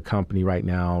developing another company right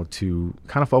now to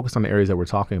kind of focus on the areas that we're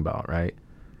talking about, right?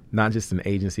 Not just an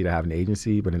agency to have an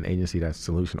agency, but an agency that's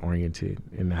solution oriented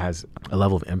and has a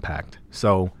level of impact.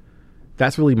 So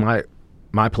that's really my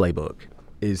playbook,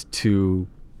 is to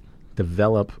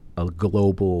develop a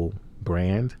global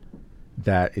brand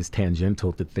that is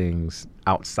tangential to things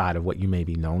outside of what you may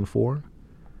be known for.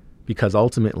 Because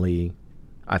ultimately,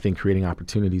 I think creating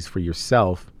opportunities for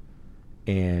yourself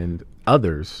and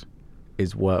others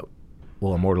is what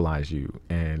will immortalize you.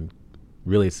 And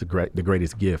really, it's the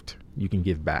greatest gift you can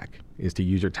give back is to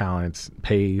use your talents,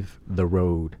 pave the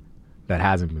road that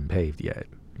hasn't been paved yet,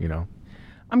 you know?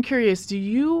 I'm curious, do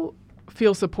you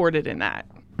feel supported in that?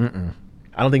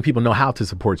 I don't think people know how to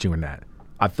support you in that.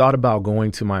 I've thought about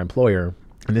going to my employer,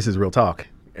 and this is real talk,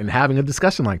 and having a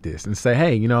discussion like this and say,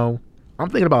 hey, you know, I'm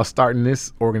thinking about starting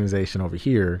this organization over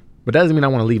here, but that doesn't mean I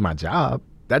want to leave my job.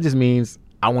 That just means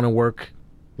I want to work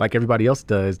like everybody else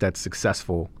does that's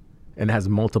successful and has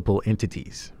multiple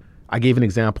entities. I gave an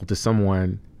example to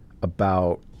someone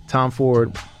about Tom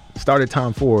Ford, started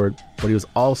Tom Ford, but he was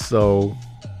also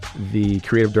the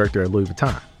creative director at Louis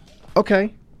Vuitton.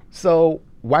 Okay, so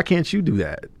why can't you do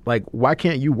that? Like, why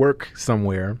can't you work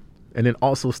somewhere and then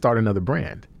also start another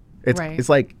brand? It's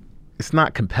like, it's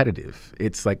not competitive.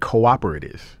 It's like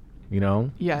cooperative, you know?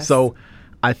 Yes. So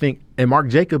I think, and Marc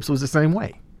Jacobs was the same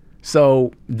way.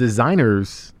 So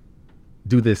designers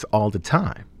do this all the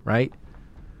time, right?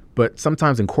 But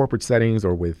sometimes in corporate settings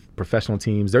or with professional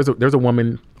teams, there's a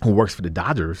woman who works for the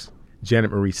Dodgers,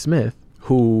 Janet Marie Smith,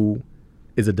 who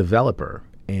is a developer,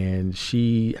 and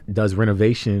she does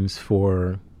renovations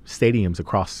for stadiums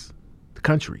across the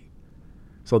country.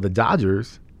 So the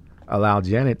Dodgers allow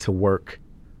Janet to work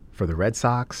for the Red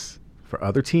Sox, for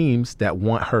other teams that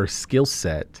want her skill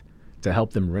set to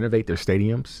help them renovate their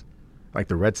stadiums. Like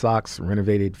the Red Sox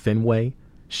renovated Fenway.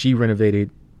 She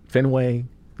renovated Fenway,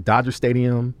 Dodger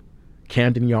Stadium,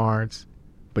 Camden Yards,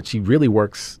 but she really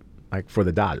works like for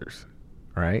the Dodgers,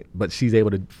 all right? But she's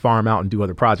able to farm out and do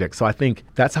other projects. So I think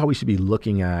that's how we should be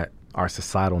looking at our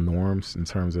societal norms in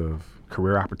terms of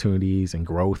career opportunities and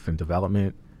growth and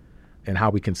development and how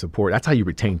we can support. That's how you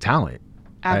retain talent.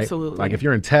 Right? Absolutely. Like if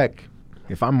you're in tech,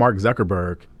 if I'm Mark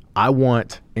Zuckerberg, I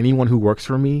want anyone who works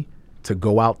for me to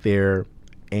go out there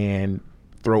and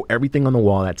throw everything on the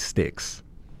wall that sticks.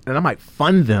 And I might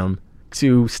fund them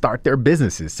to start their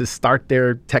businesses, to start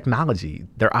their technology,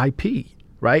 their IP,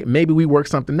 right? Maybe we work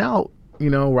something out, you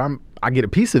know, where I get a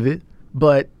piece of it,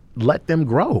 but let them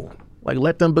grow. Like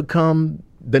let them become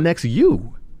the next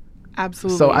you.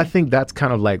 Absolutely. So I think that's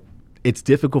kind of like, it's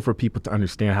difficult for people to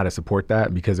understand how to support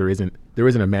that because there isn't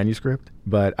a manuscript.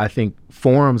 But I think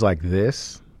forums like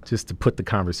this, just to put the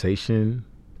conversation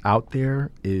out there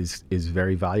is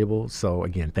very valuable. So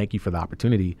again, thank you for the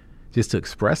opportunity just to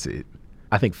express it.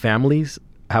 I think families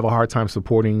have a hard time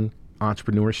supporting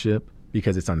entrepreneurship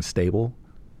because it's unstable.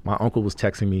 My uncle was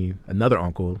texting me, another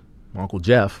uncle, my Uncle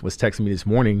Jeff was texting me this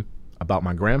morning about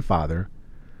my grandfather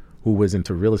who was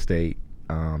into real estate.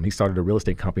 He started a real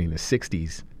estate company in the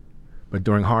 60s, but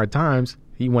during hard times,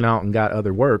 he went out and got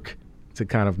other work to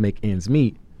kind of make ends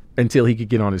meet until he could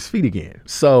get on his feet again.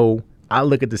 So I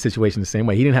look at the situation the same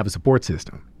way. He didn't have a support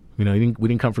system. You know, we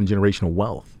didn't come from generational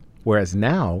wealth. Whereas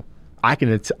now, I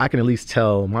can at least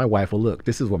tell my wife, well, look,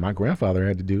 this is what my grandfather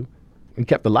had to do. He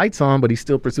kept the lights on, but he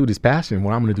still pursued his passion.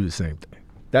 Well, I'm going to do the same thing.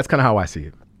 That's kind of how I see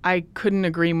it. I couldn't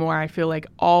agree more. I feel like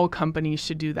all companies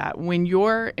should do that. When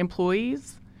your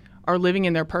employees are living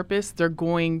in their purpose, they're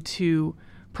going to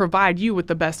provide you with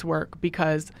the best work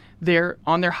because they're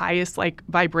on their highest like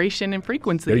vibration and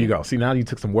frequency. There you go. See, now you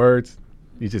took some words.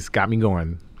 You just got me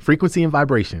going. Frequency and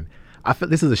vibration. I feel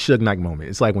this is a Suge Knight moment.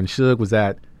 It's like when Suge was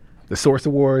at the Source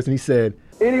Awards and he said,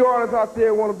 any artist out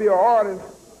there want to be an artist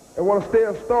and want to stay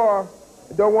a star,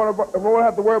 and don't want to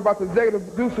have to worry about the executive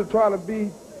producer trying to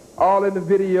be all in the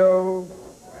videos,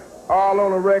 all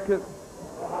on the record,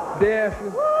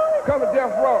 dancing, come to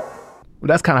Death Row. Well,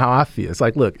 that's kind of how I feel. It's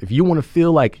like, look, if you want to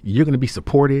feel like you're going to be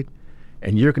supported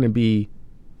and you're going to be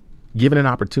given an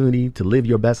opportunity to live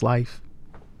your best life,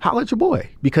 holla at your boy.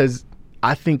 Because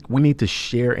I think we need to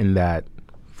share in that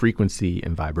frequency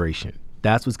and vibration.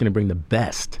 That's what's going to bring the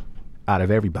best out of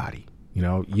everybody. You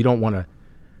know, you don't want to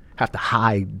have to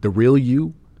hide the real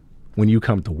you when you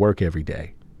come to work every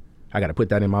day. I got to put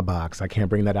that in my box. I can't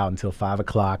bring that out until 5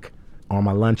 o'clock on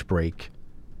my lunch break.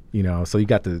 You know, so you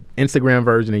got the Instagram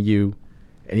version of you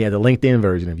and you have the LinkedIn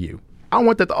version of you. I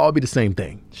want that to all be the same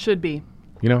thing. Should be.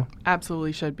 You know?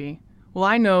 Absolutely should be. Well,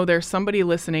 I know there's somebody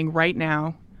listening right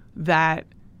now that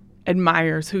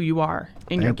admires who you are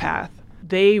in your path.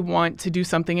 They want to do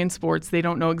something in sports. They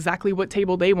don't know exactly what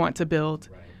table they want to build.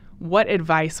 Right. What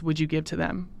advice would you give to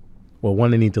them? Well,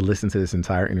 one, they need to listen to this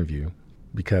entire interview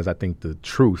because I think the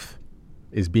truth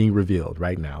is being revealed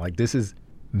right now. Like this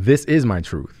is my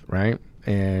truth, right?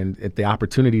 And if the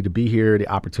opportunity to be here, the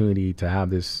opportunity to have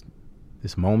this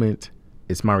moment,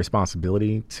 it's my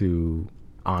responsibility to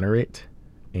honor it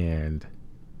and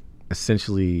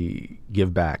essentially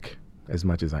give back as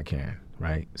much as I can,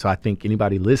 right? So I think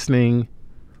anybody listening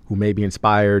who may be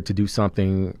inspired to do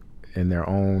something in their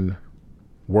own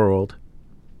world,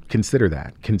 consider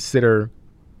that. Consider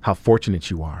how fortunate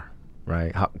you are,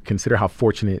 right? Consider how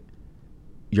fortunate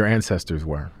your ancestors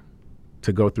were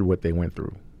to go through what they went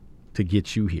through to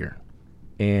get you here.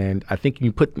 And I think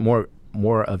you put more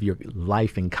of your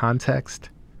life in context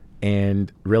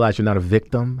and realize you're not a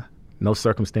victim. No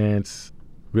circumstance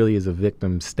really is a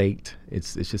victim state.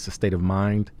 It's just a state of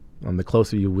mind. The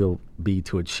closer you will be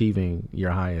to achieving your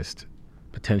highest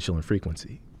potential and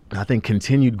frequency. I think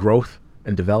continued growth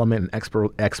and development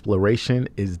and exploration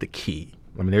is the key.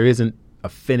 I mean, there isn't a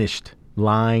finished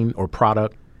line or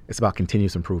product. It's about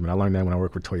continuous improvement. I learned that when I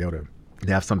worked for Toyota.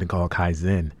 They have something called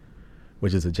Kaizen,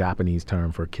 which is a Japanese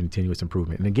term for continuous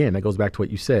improvement. And again, that goes back to what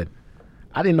you said.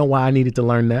 I didn't know why I needed to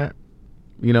learn that.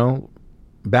 You know,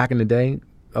 back in the day,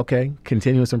 okay,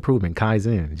 continuous improvement,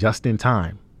 Kaizen, just in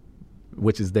time,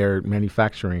 which is their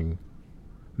manufacturing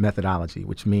methodology,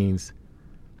 which means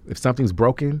if something's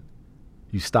broken,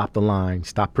 you stop the line,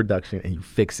 stop production, and you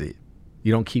fix it.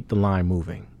 You don't keep the line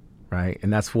moving, right?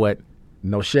 And that's what,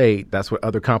 no shade, that's what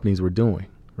other companies were doing,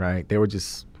 right? They were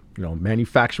just,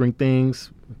 manufacturing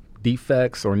things,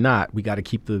 defects or not, we got to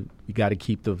keep the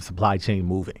supply chain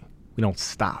moving. We don't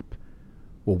stop.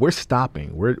 Well, we're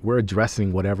stopping. We're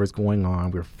addressing whatever's going on.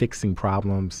 We're fixing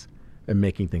problems and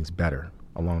making things better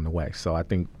along the way. So I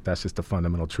think that's just the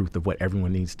fundamental truth of what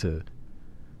everyone needs to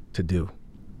do.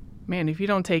 Man, if you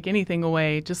don't take anything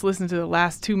away, just listen to the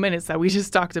last 2 minutes that we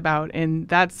just talked about. And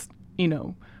that's,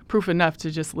 proof enough to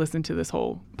just listen to this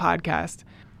whole podcast.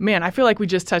 Man, I feel like we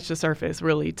just touched the surface,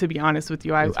 really, to be honest with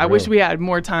you. I wish we had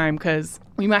more time because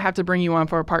we might have to bring you on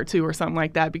for a part 2 or something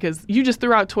like that because you just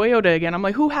threw out Toyota again. I'm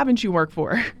like, who haven't you worked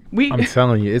for? I'm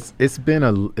telling you, it's been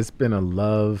a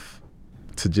love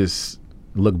to just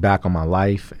look back on my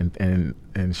life and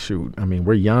shoot. I mean,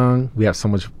 we're young. We have so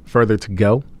much further to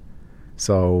go.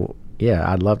 So,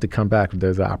 yeah, I'd love to come back if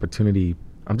there's an opportunity.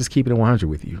 I'm just keeping it 100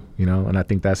 with you, and I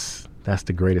think that's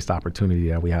the greatest opportunity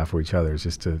that we have for each other is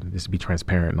just to be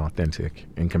transparent and authentic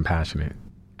and compassionate.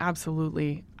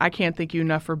 Absolutely. I can't thank you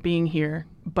enough for being here,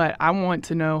 but I want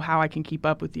to know how I can keep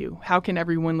up with you. How can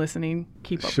everyone listening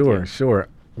keep up with you? Sure.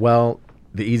 Well,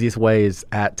 the easiest way is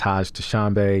at Taj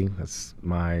Tashambe. That's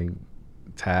my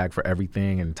tag for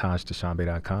everything, and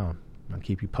tajtashambe.com. I'll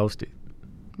keep you posted.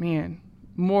 Man,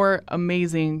 more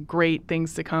amazing, great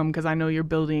things to come because I know you're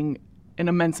building an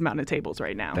immense amount of tables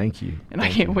right now. Thank you. And I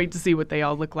can't wait to see what they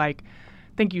all look like.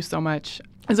 Thank you so much.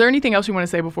 Is there anything else you want to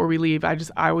say before we leave? I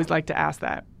always like to ask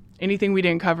that. Anything we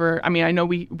didn't cover? I mean, I know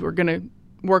we're going to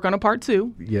work on a part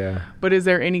 2. Yeah. But is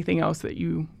there anything else that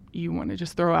you want to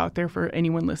just throw out there for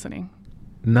anyone listening?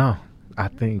 No. I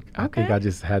think I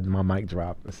just had my mic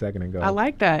drop a second ago. I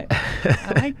like that.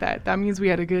 I like that. That means we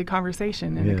had a good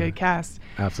conversation and a good cast.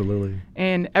 Absolutely.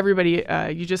 And everybody,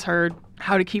 you just heard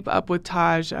how to keep up with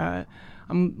Taj.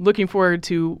 I'm looking forward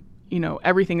to,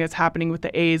 everything that's happening with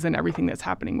the A's and everything that's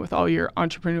happening with all your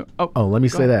entrepreneur. Let me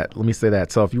say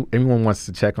that. So if anyone wants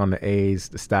to check on the A's,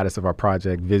 the status of our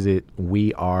project, visit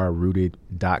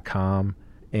wearerooted.com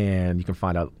and you can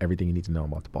find out everything you need to know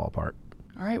about the ballpark.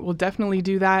 All right. We'll definitely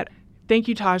do that. Thank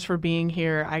you, Taj, for being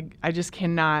here. I just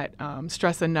cannot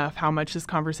stress enough how much this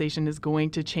conversation is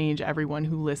going to change everyone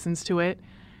who listens to it.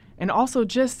 And also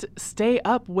just stay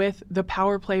up with the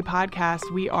Power Play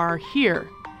podcast. We are here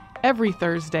every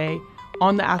Thursday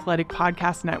on the Athletic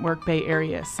Podcast Network Bay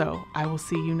Area. So I will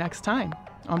see you next time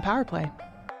on Power Play.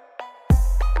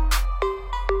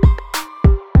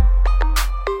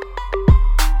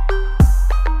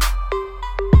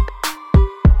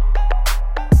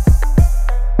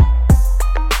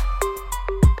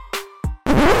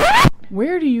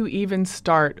 Where do you even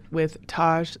start with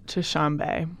Taj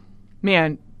Tashambe?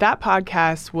 Man, that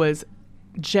podcast was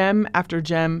gem after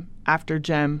gem after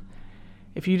gem.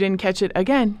 If you didn't catch it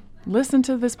again, listen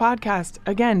to this podcast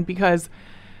again, because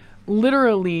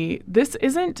literally this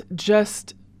isn't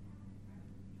just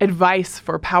advice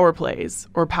for power plays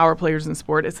or power players in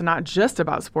sport. It's not just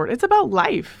about sport. It's about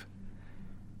life.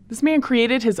 This man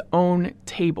created his own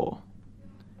table.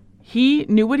 He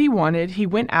knew what he wanted. He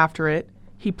went after it.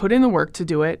 He put in the work to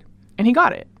do it, and he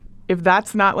got it. If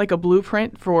that's not like a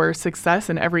blueprint for success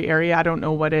in every area, I don't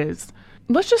know what is.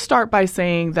 Let's just start by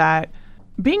saying that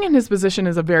being in his position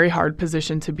is a very hard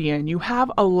position to be in. You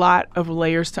have a lot of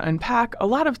layers to unpack, a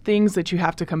lot of things that you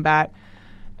have to combat,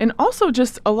 and also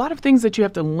just a lot of things that you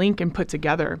have to link and put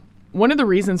together. One of the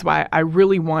reasons why I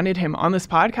really wanted him on this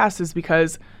podcast is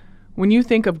because when you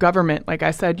think of government, like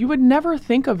I said, you would never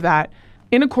think of that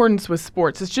in accordance with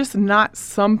sports. It's just not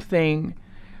something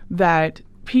that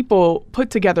people put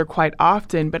together quite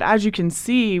often. But as you can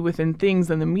see within things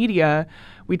in the media,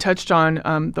 we touched on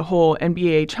the whole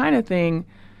NBA China thing.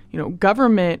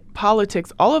 government,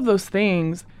 politics, all of those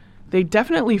things, they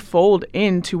definitely fold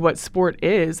into what sport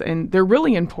is, and they're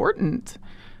really important.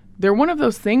 They're one of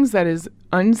those things that is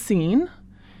unseen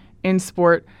in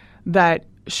sport that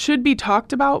should be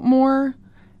talked about more,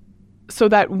 so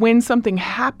that when something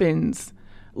happens,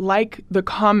 like the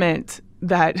comment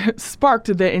that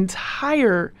sparked the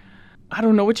entire, I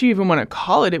don't know what you even want to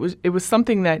call it. It was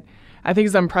something that I think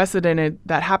is unprecedented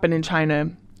that happened in China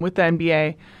with the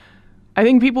NBA. I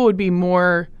think people would be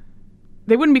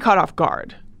they wouldn't be caught off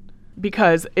guard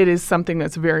because it is something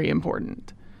that's very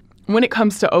important. When it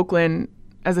comes to Oakland,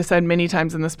 as I said many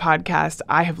times in this podcast,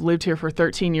 I have lived here for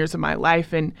 13 years of my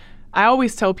life. And I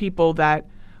always tell people that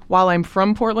while I'm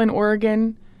from Portland,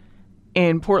 Oregon,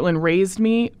 and Portland raised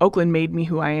me, Oakland made me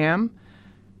who I am.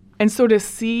 And so to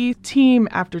see team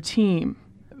after team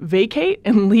vacate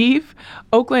and leave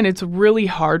Oakland, it's really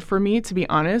hard for me, to be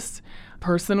honest.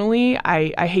 Personally,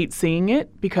 I hate seeing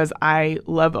it because I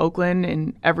love Oakland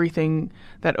and everything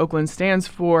that Oakland stands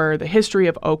for, the history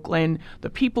of Oakland, the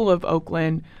people of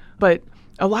Oakland. But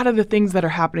a lot of the things that are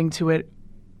happening to it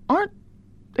aren't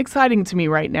exciting to me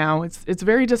right now. It's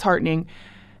very disheartening.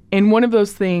 And one of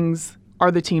those things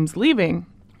are the teams leaving.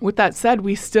 With that said,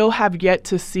 we still have yet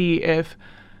to see if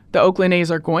the Oakland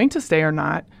A's are going to stay or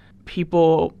not.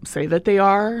 People say that they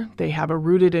are. They have a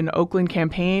Rooted in Oakland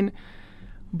campaign.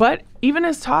 But even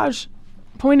as Taj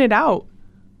pointed out,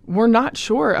 we're not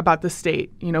sure about the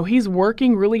state. He's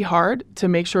working really hard to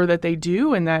make sure that they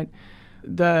do and that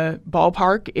the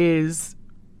ballpark is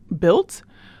built.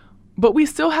 But we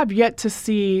still have yet to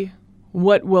see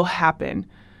what will happen.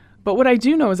 But what I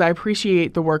do know is I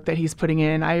appreciate the work that he's putting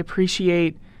in. I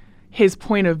appreciate his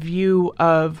point of view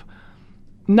of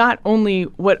not only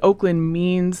what Oakland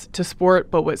means to sport,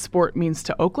 but what sport means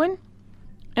to Oakland.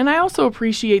 And I also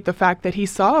appreciate the fact that he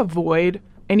saw a void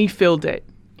and he filled it.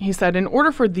 He said, in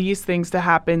order for these things to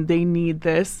happen, they need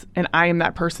this, and I am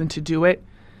that person to do it.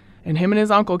 And him and his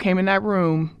uncle came in that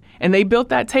room and they built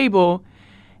that table,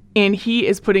 and he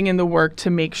is putting in the work to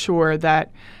make sure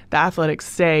that the Athletics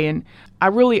stay. And I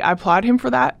applaud him for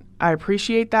that. I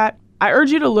appreciate that. I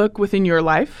urge you to look within your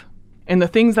life and the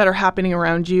things that are happening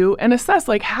around you and assess,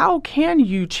 how can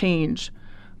you change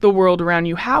the world around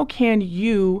you? How can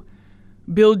you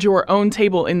build your own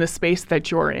table in the space that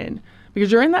you're in?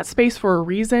 Because you're in that space for a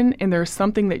reason, and there's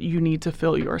something that you need to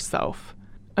fill yourself.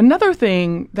 Another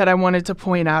thing that I wanted to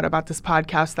point out about this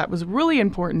podcast that was really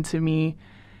important to me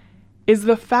is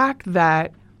the fact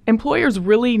that employers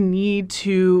really need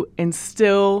to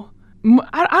instill,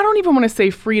 I don't even want to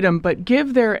say freedom, but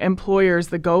give their employers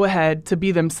the go-ahead to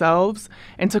be themselves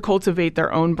and to cultivate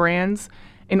their own brands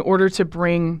in order to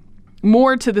bring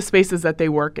more to the spaces that they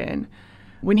work in.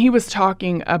 When he was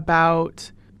talking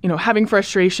about, having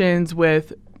frustrations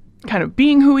with kind of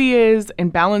being who he is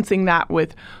and balancing that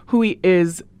with who he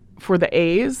is for the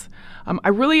A's, I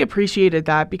really appreciated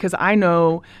that because I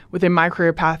know within my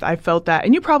career path, I felt that,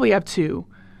 and you probably have too.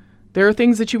 There are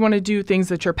things that you want to do, things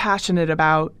that you're passionate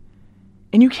about,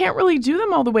 and you can't really do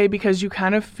them all the way because you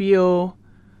kind of feel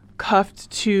cuffed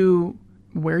to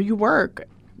where you work.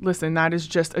 Listen, that is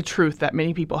just a truth that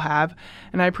many people have.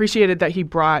 And I appreciated that he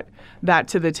brought that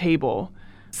to the table,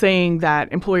 saying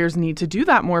that employers need to do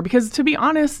that more. Because to be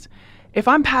honest, if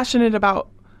I'm passionate about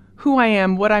who I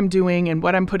am, what I'm doing, and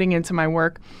what I'm putting into my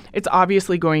work, it's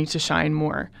obviously going to shine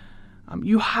more.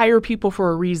 You hire people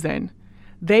for a reason.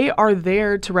 They are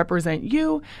there to represent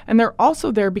you, and they're also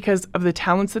there because of the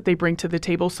talents that they bring to the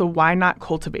table. So why not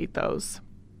cultivate those?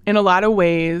 In a lot of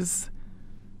ways,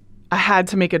 I had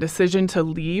to make a decision to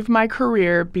leave my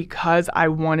career because I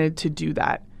wanted to do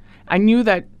that. I knew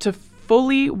that to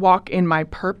fully walk in my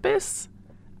purpose,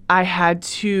 I had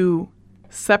to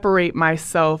separate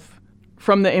myself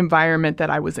from the environment that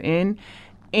I was in.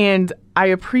 And I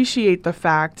appreciate the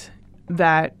fact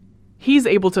that he's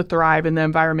able to thrive in the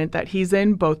environment that he's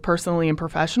in, both personally and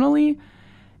professionally,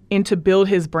 and to build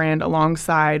his brand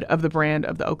alongside of the brand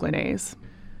of the Oakland A's.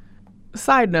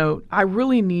 Side note, I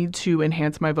really need to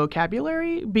enhance my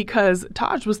vocabulary because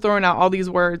Taj was throwing out all these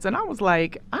words and I was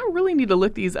like, I really need to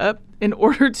look these up in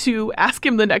order to ask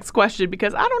him the next question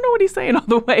because I don't know what he's saying all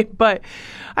the way. But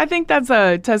I think that's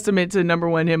a testament to, number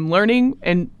one, him learning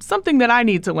and something that I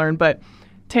need to learn. But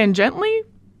tangentially,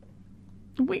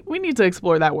 we need to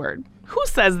explore that word. Who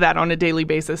says that on a daily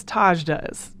basis? Taj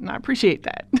does. And I appreciate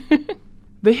that.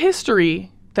 The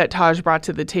history that Taj brought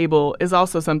to the table is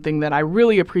also something that I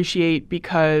really appreciate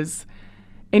because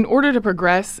in order to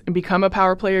progress and become a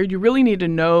power player, you really need to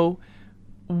know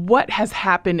what has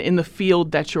happened in the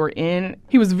field that you're in.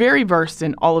 He was very versed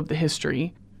in all of the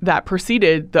history. that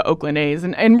preceded the Oakland A's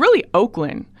and really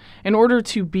Oakland. In order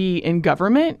to be in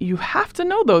government, you have to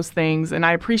know those things. And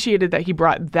I appreciated that he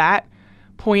brought that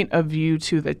point of view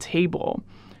to the table.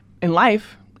 In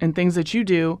life and things that you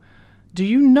do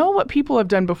you know what people have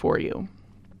done before you?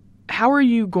 How are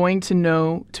you going to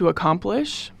know to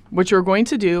accomplish what you're going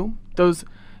to do, those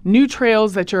new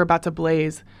trails that you're about to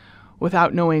blaze,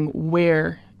 without knowing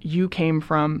where you came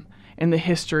from and the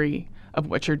history of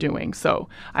what you're doing? So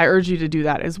I urge you to do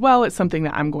that as well. It's something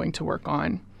that I'm going to work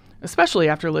on, especially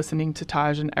after listening to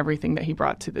Taj and everything that he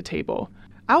brought to the table.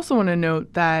 I also want to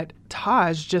note that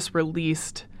Taj just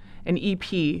released an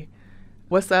EP.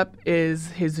 What's Up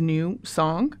is his new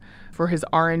song for his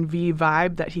R&B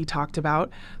vibe that he talked about.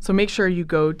 So make sure you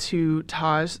go to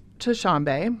Taj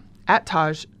Tashambe, at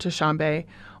Taj Tashambe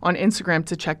on Instagram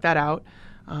to check that out.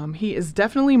 He is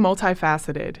definitely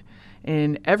multifaceted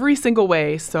in every single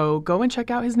way, so go and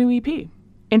check out his new EP.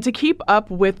 And to keep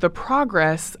up with the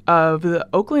progress of the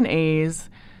Oakland A's,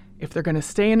 if they're going to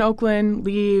stay in Oakland,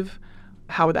 leave,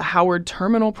 how the Howard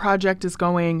Terminal project is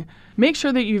going, make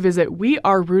sure that you visit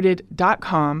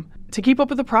wearerooted.com to keep up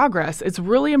with the progress. It's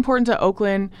really important to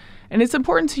Oakland, and it's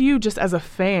important to you just as a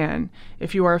fan,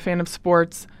 if you are a fan of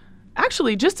sports.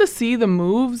 Actually, just to see the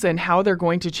moves and how they're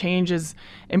going to change is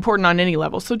important on any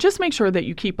level. So just make sure that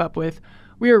you keep up with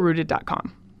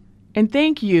wearerooted.com. And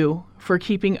thank you for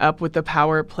keeping up with the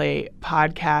Power Play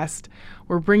podcast.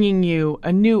 We're bringing you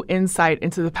a new insight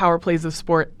into the power plays of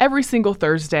sport every single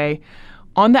Thursday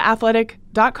on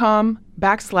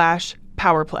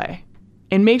theathletic.com/powerplay.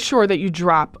 And make sure that you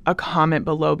drop a comment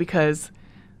below because,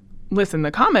 listen,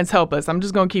 the comments help us. I'm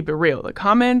just going to keep it real. The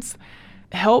comments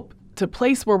help to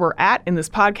place where we're at in this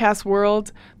podcast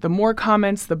world. The more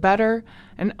comments, the better.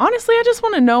 And honestly, I just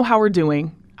want to know how we're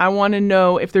doing. I want to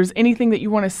know if there's anything that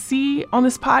you want to see on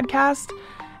this podcast.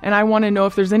 And I want to know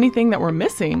if there's anything that we're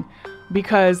missing,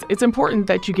 because it's important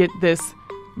that you get this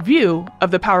view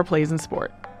of the power plays in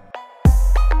sport.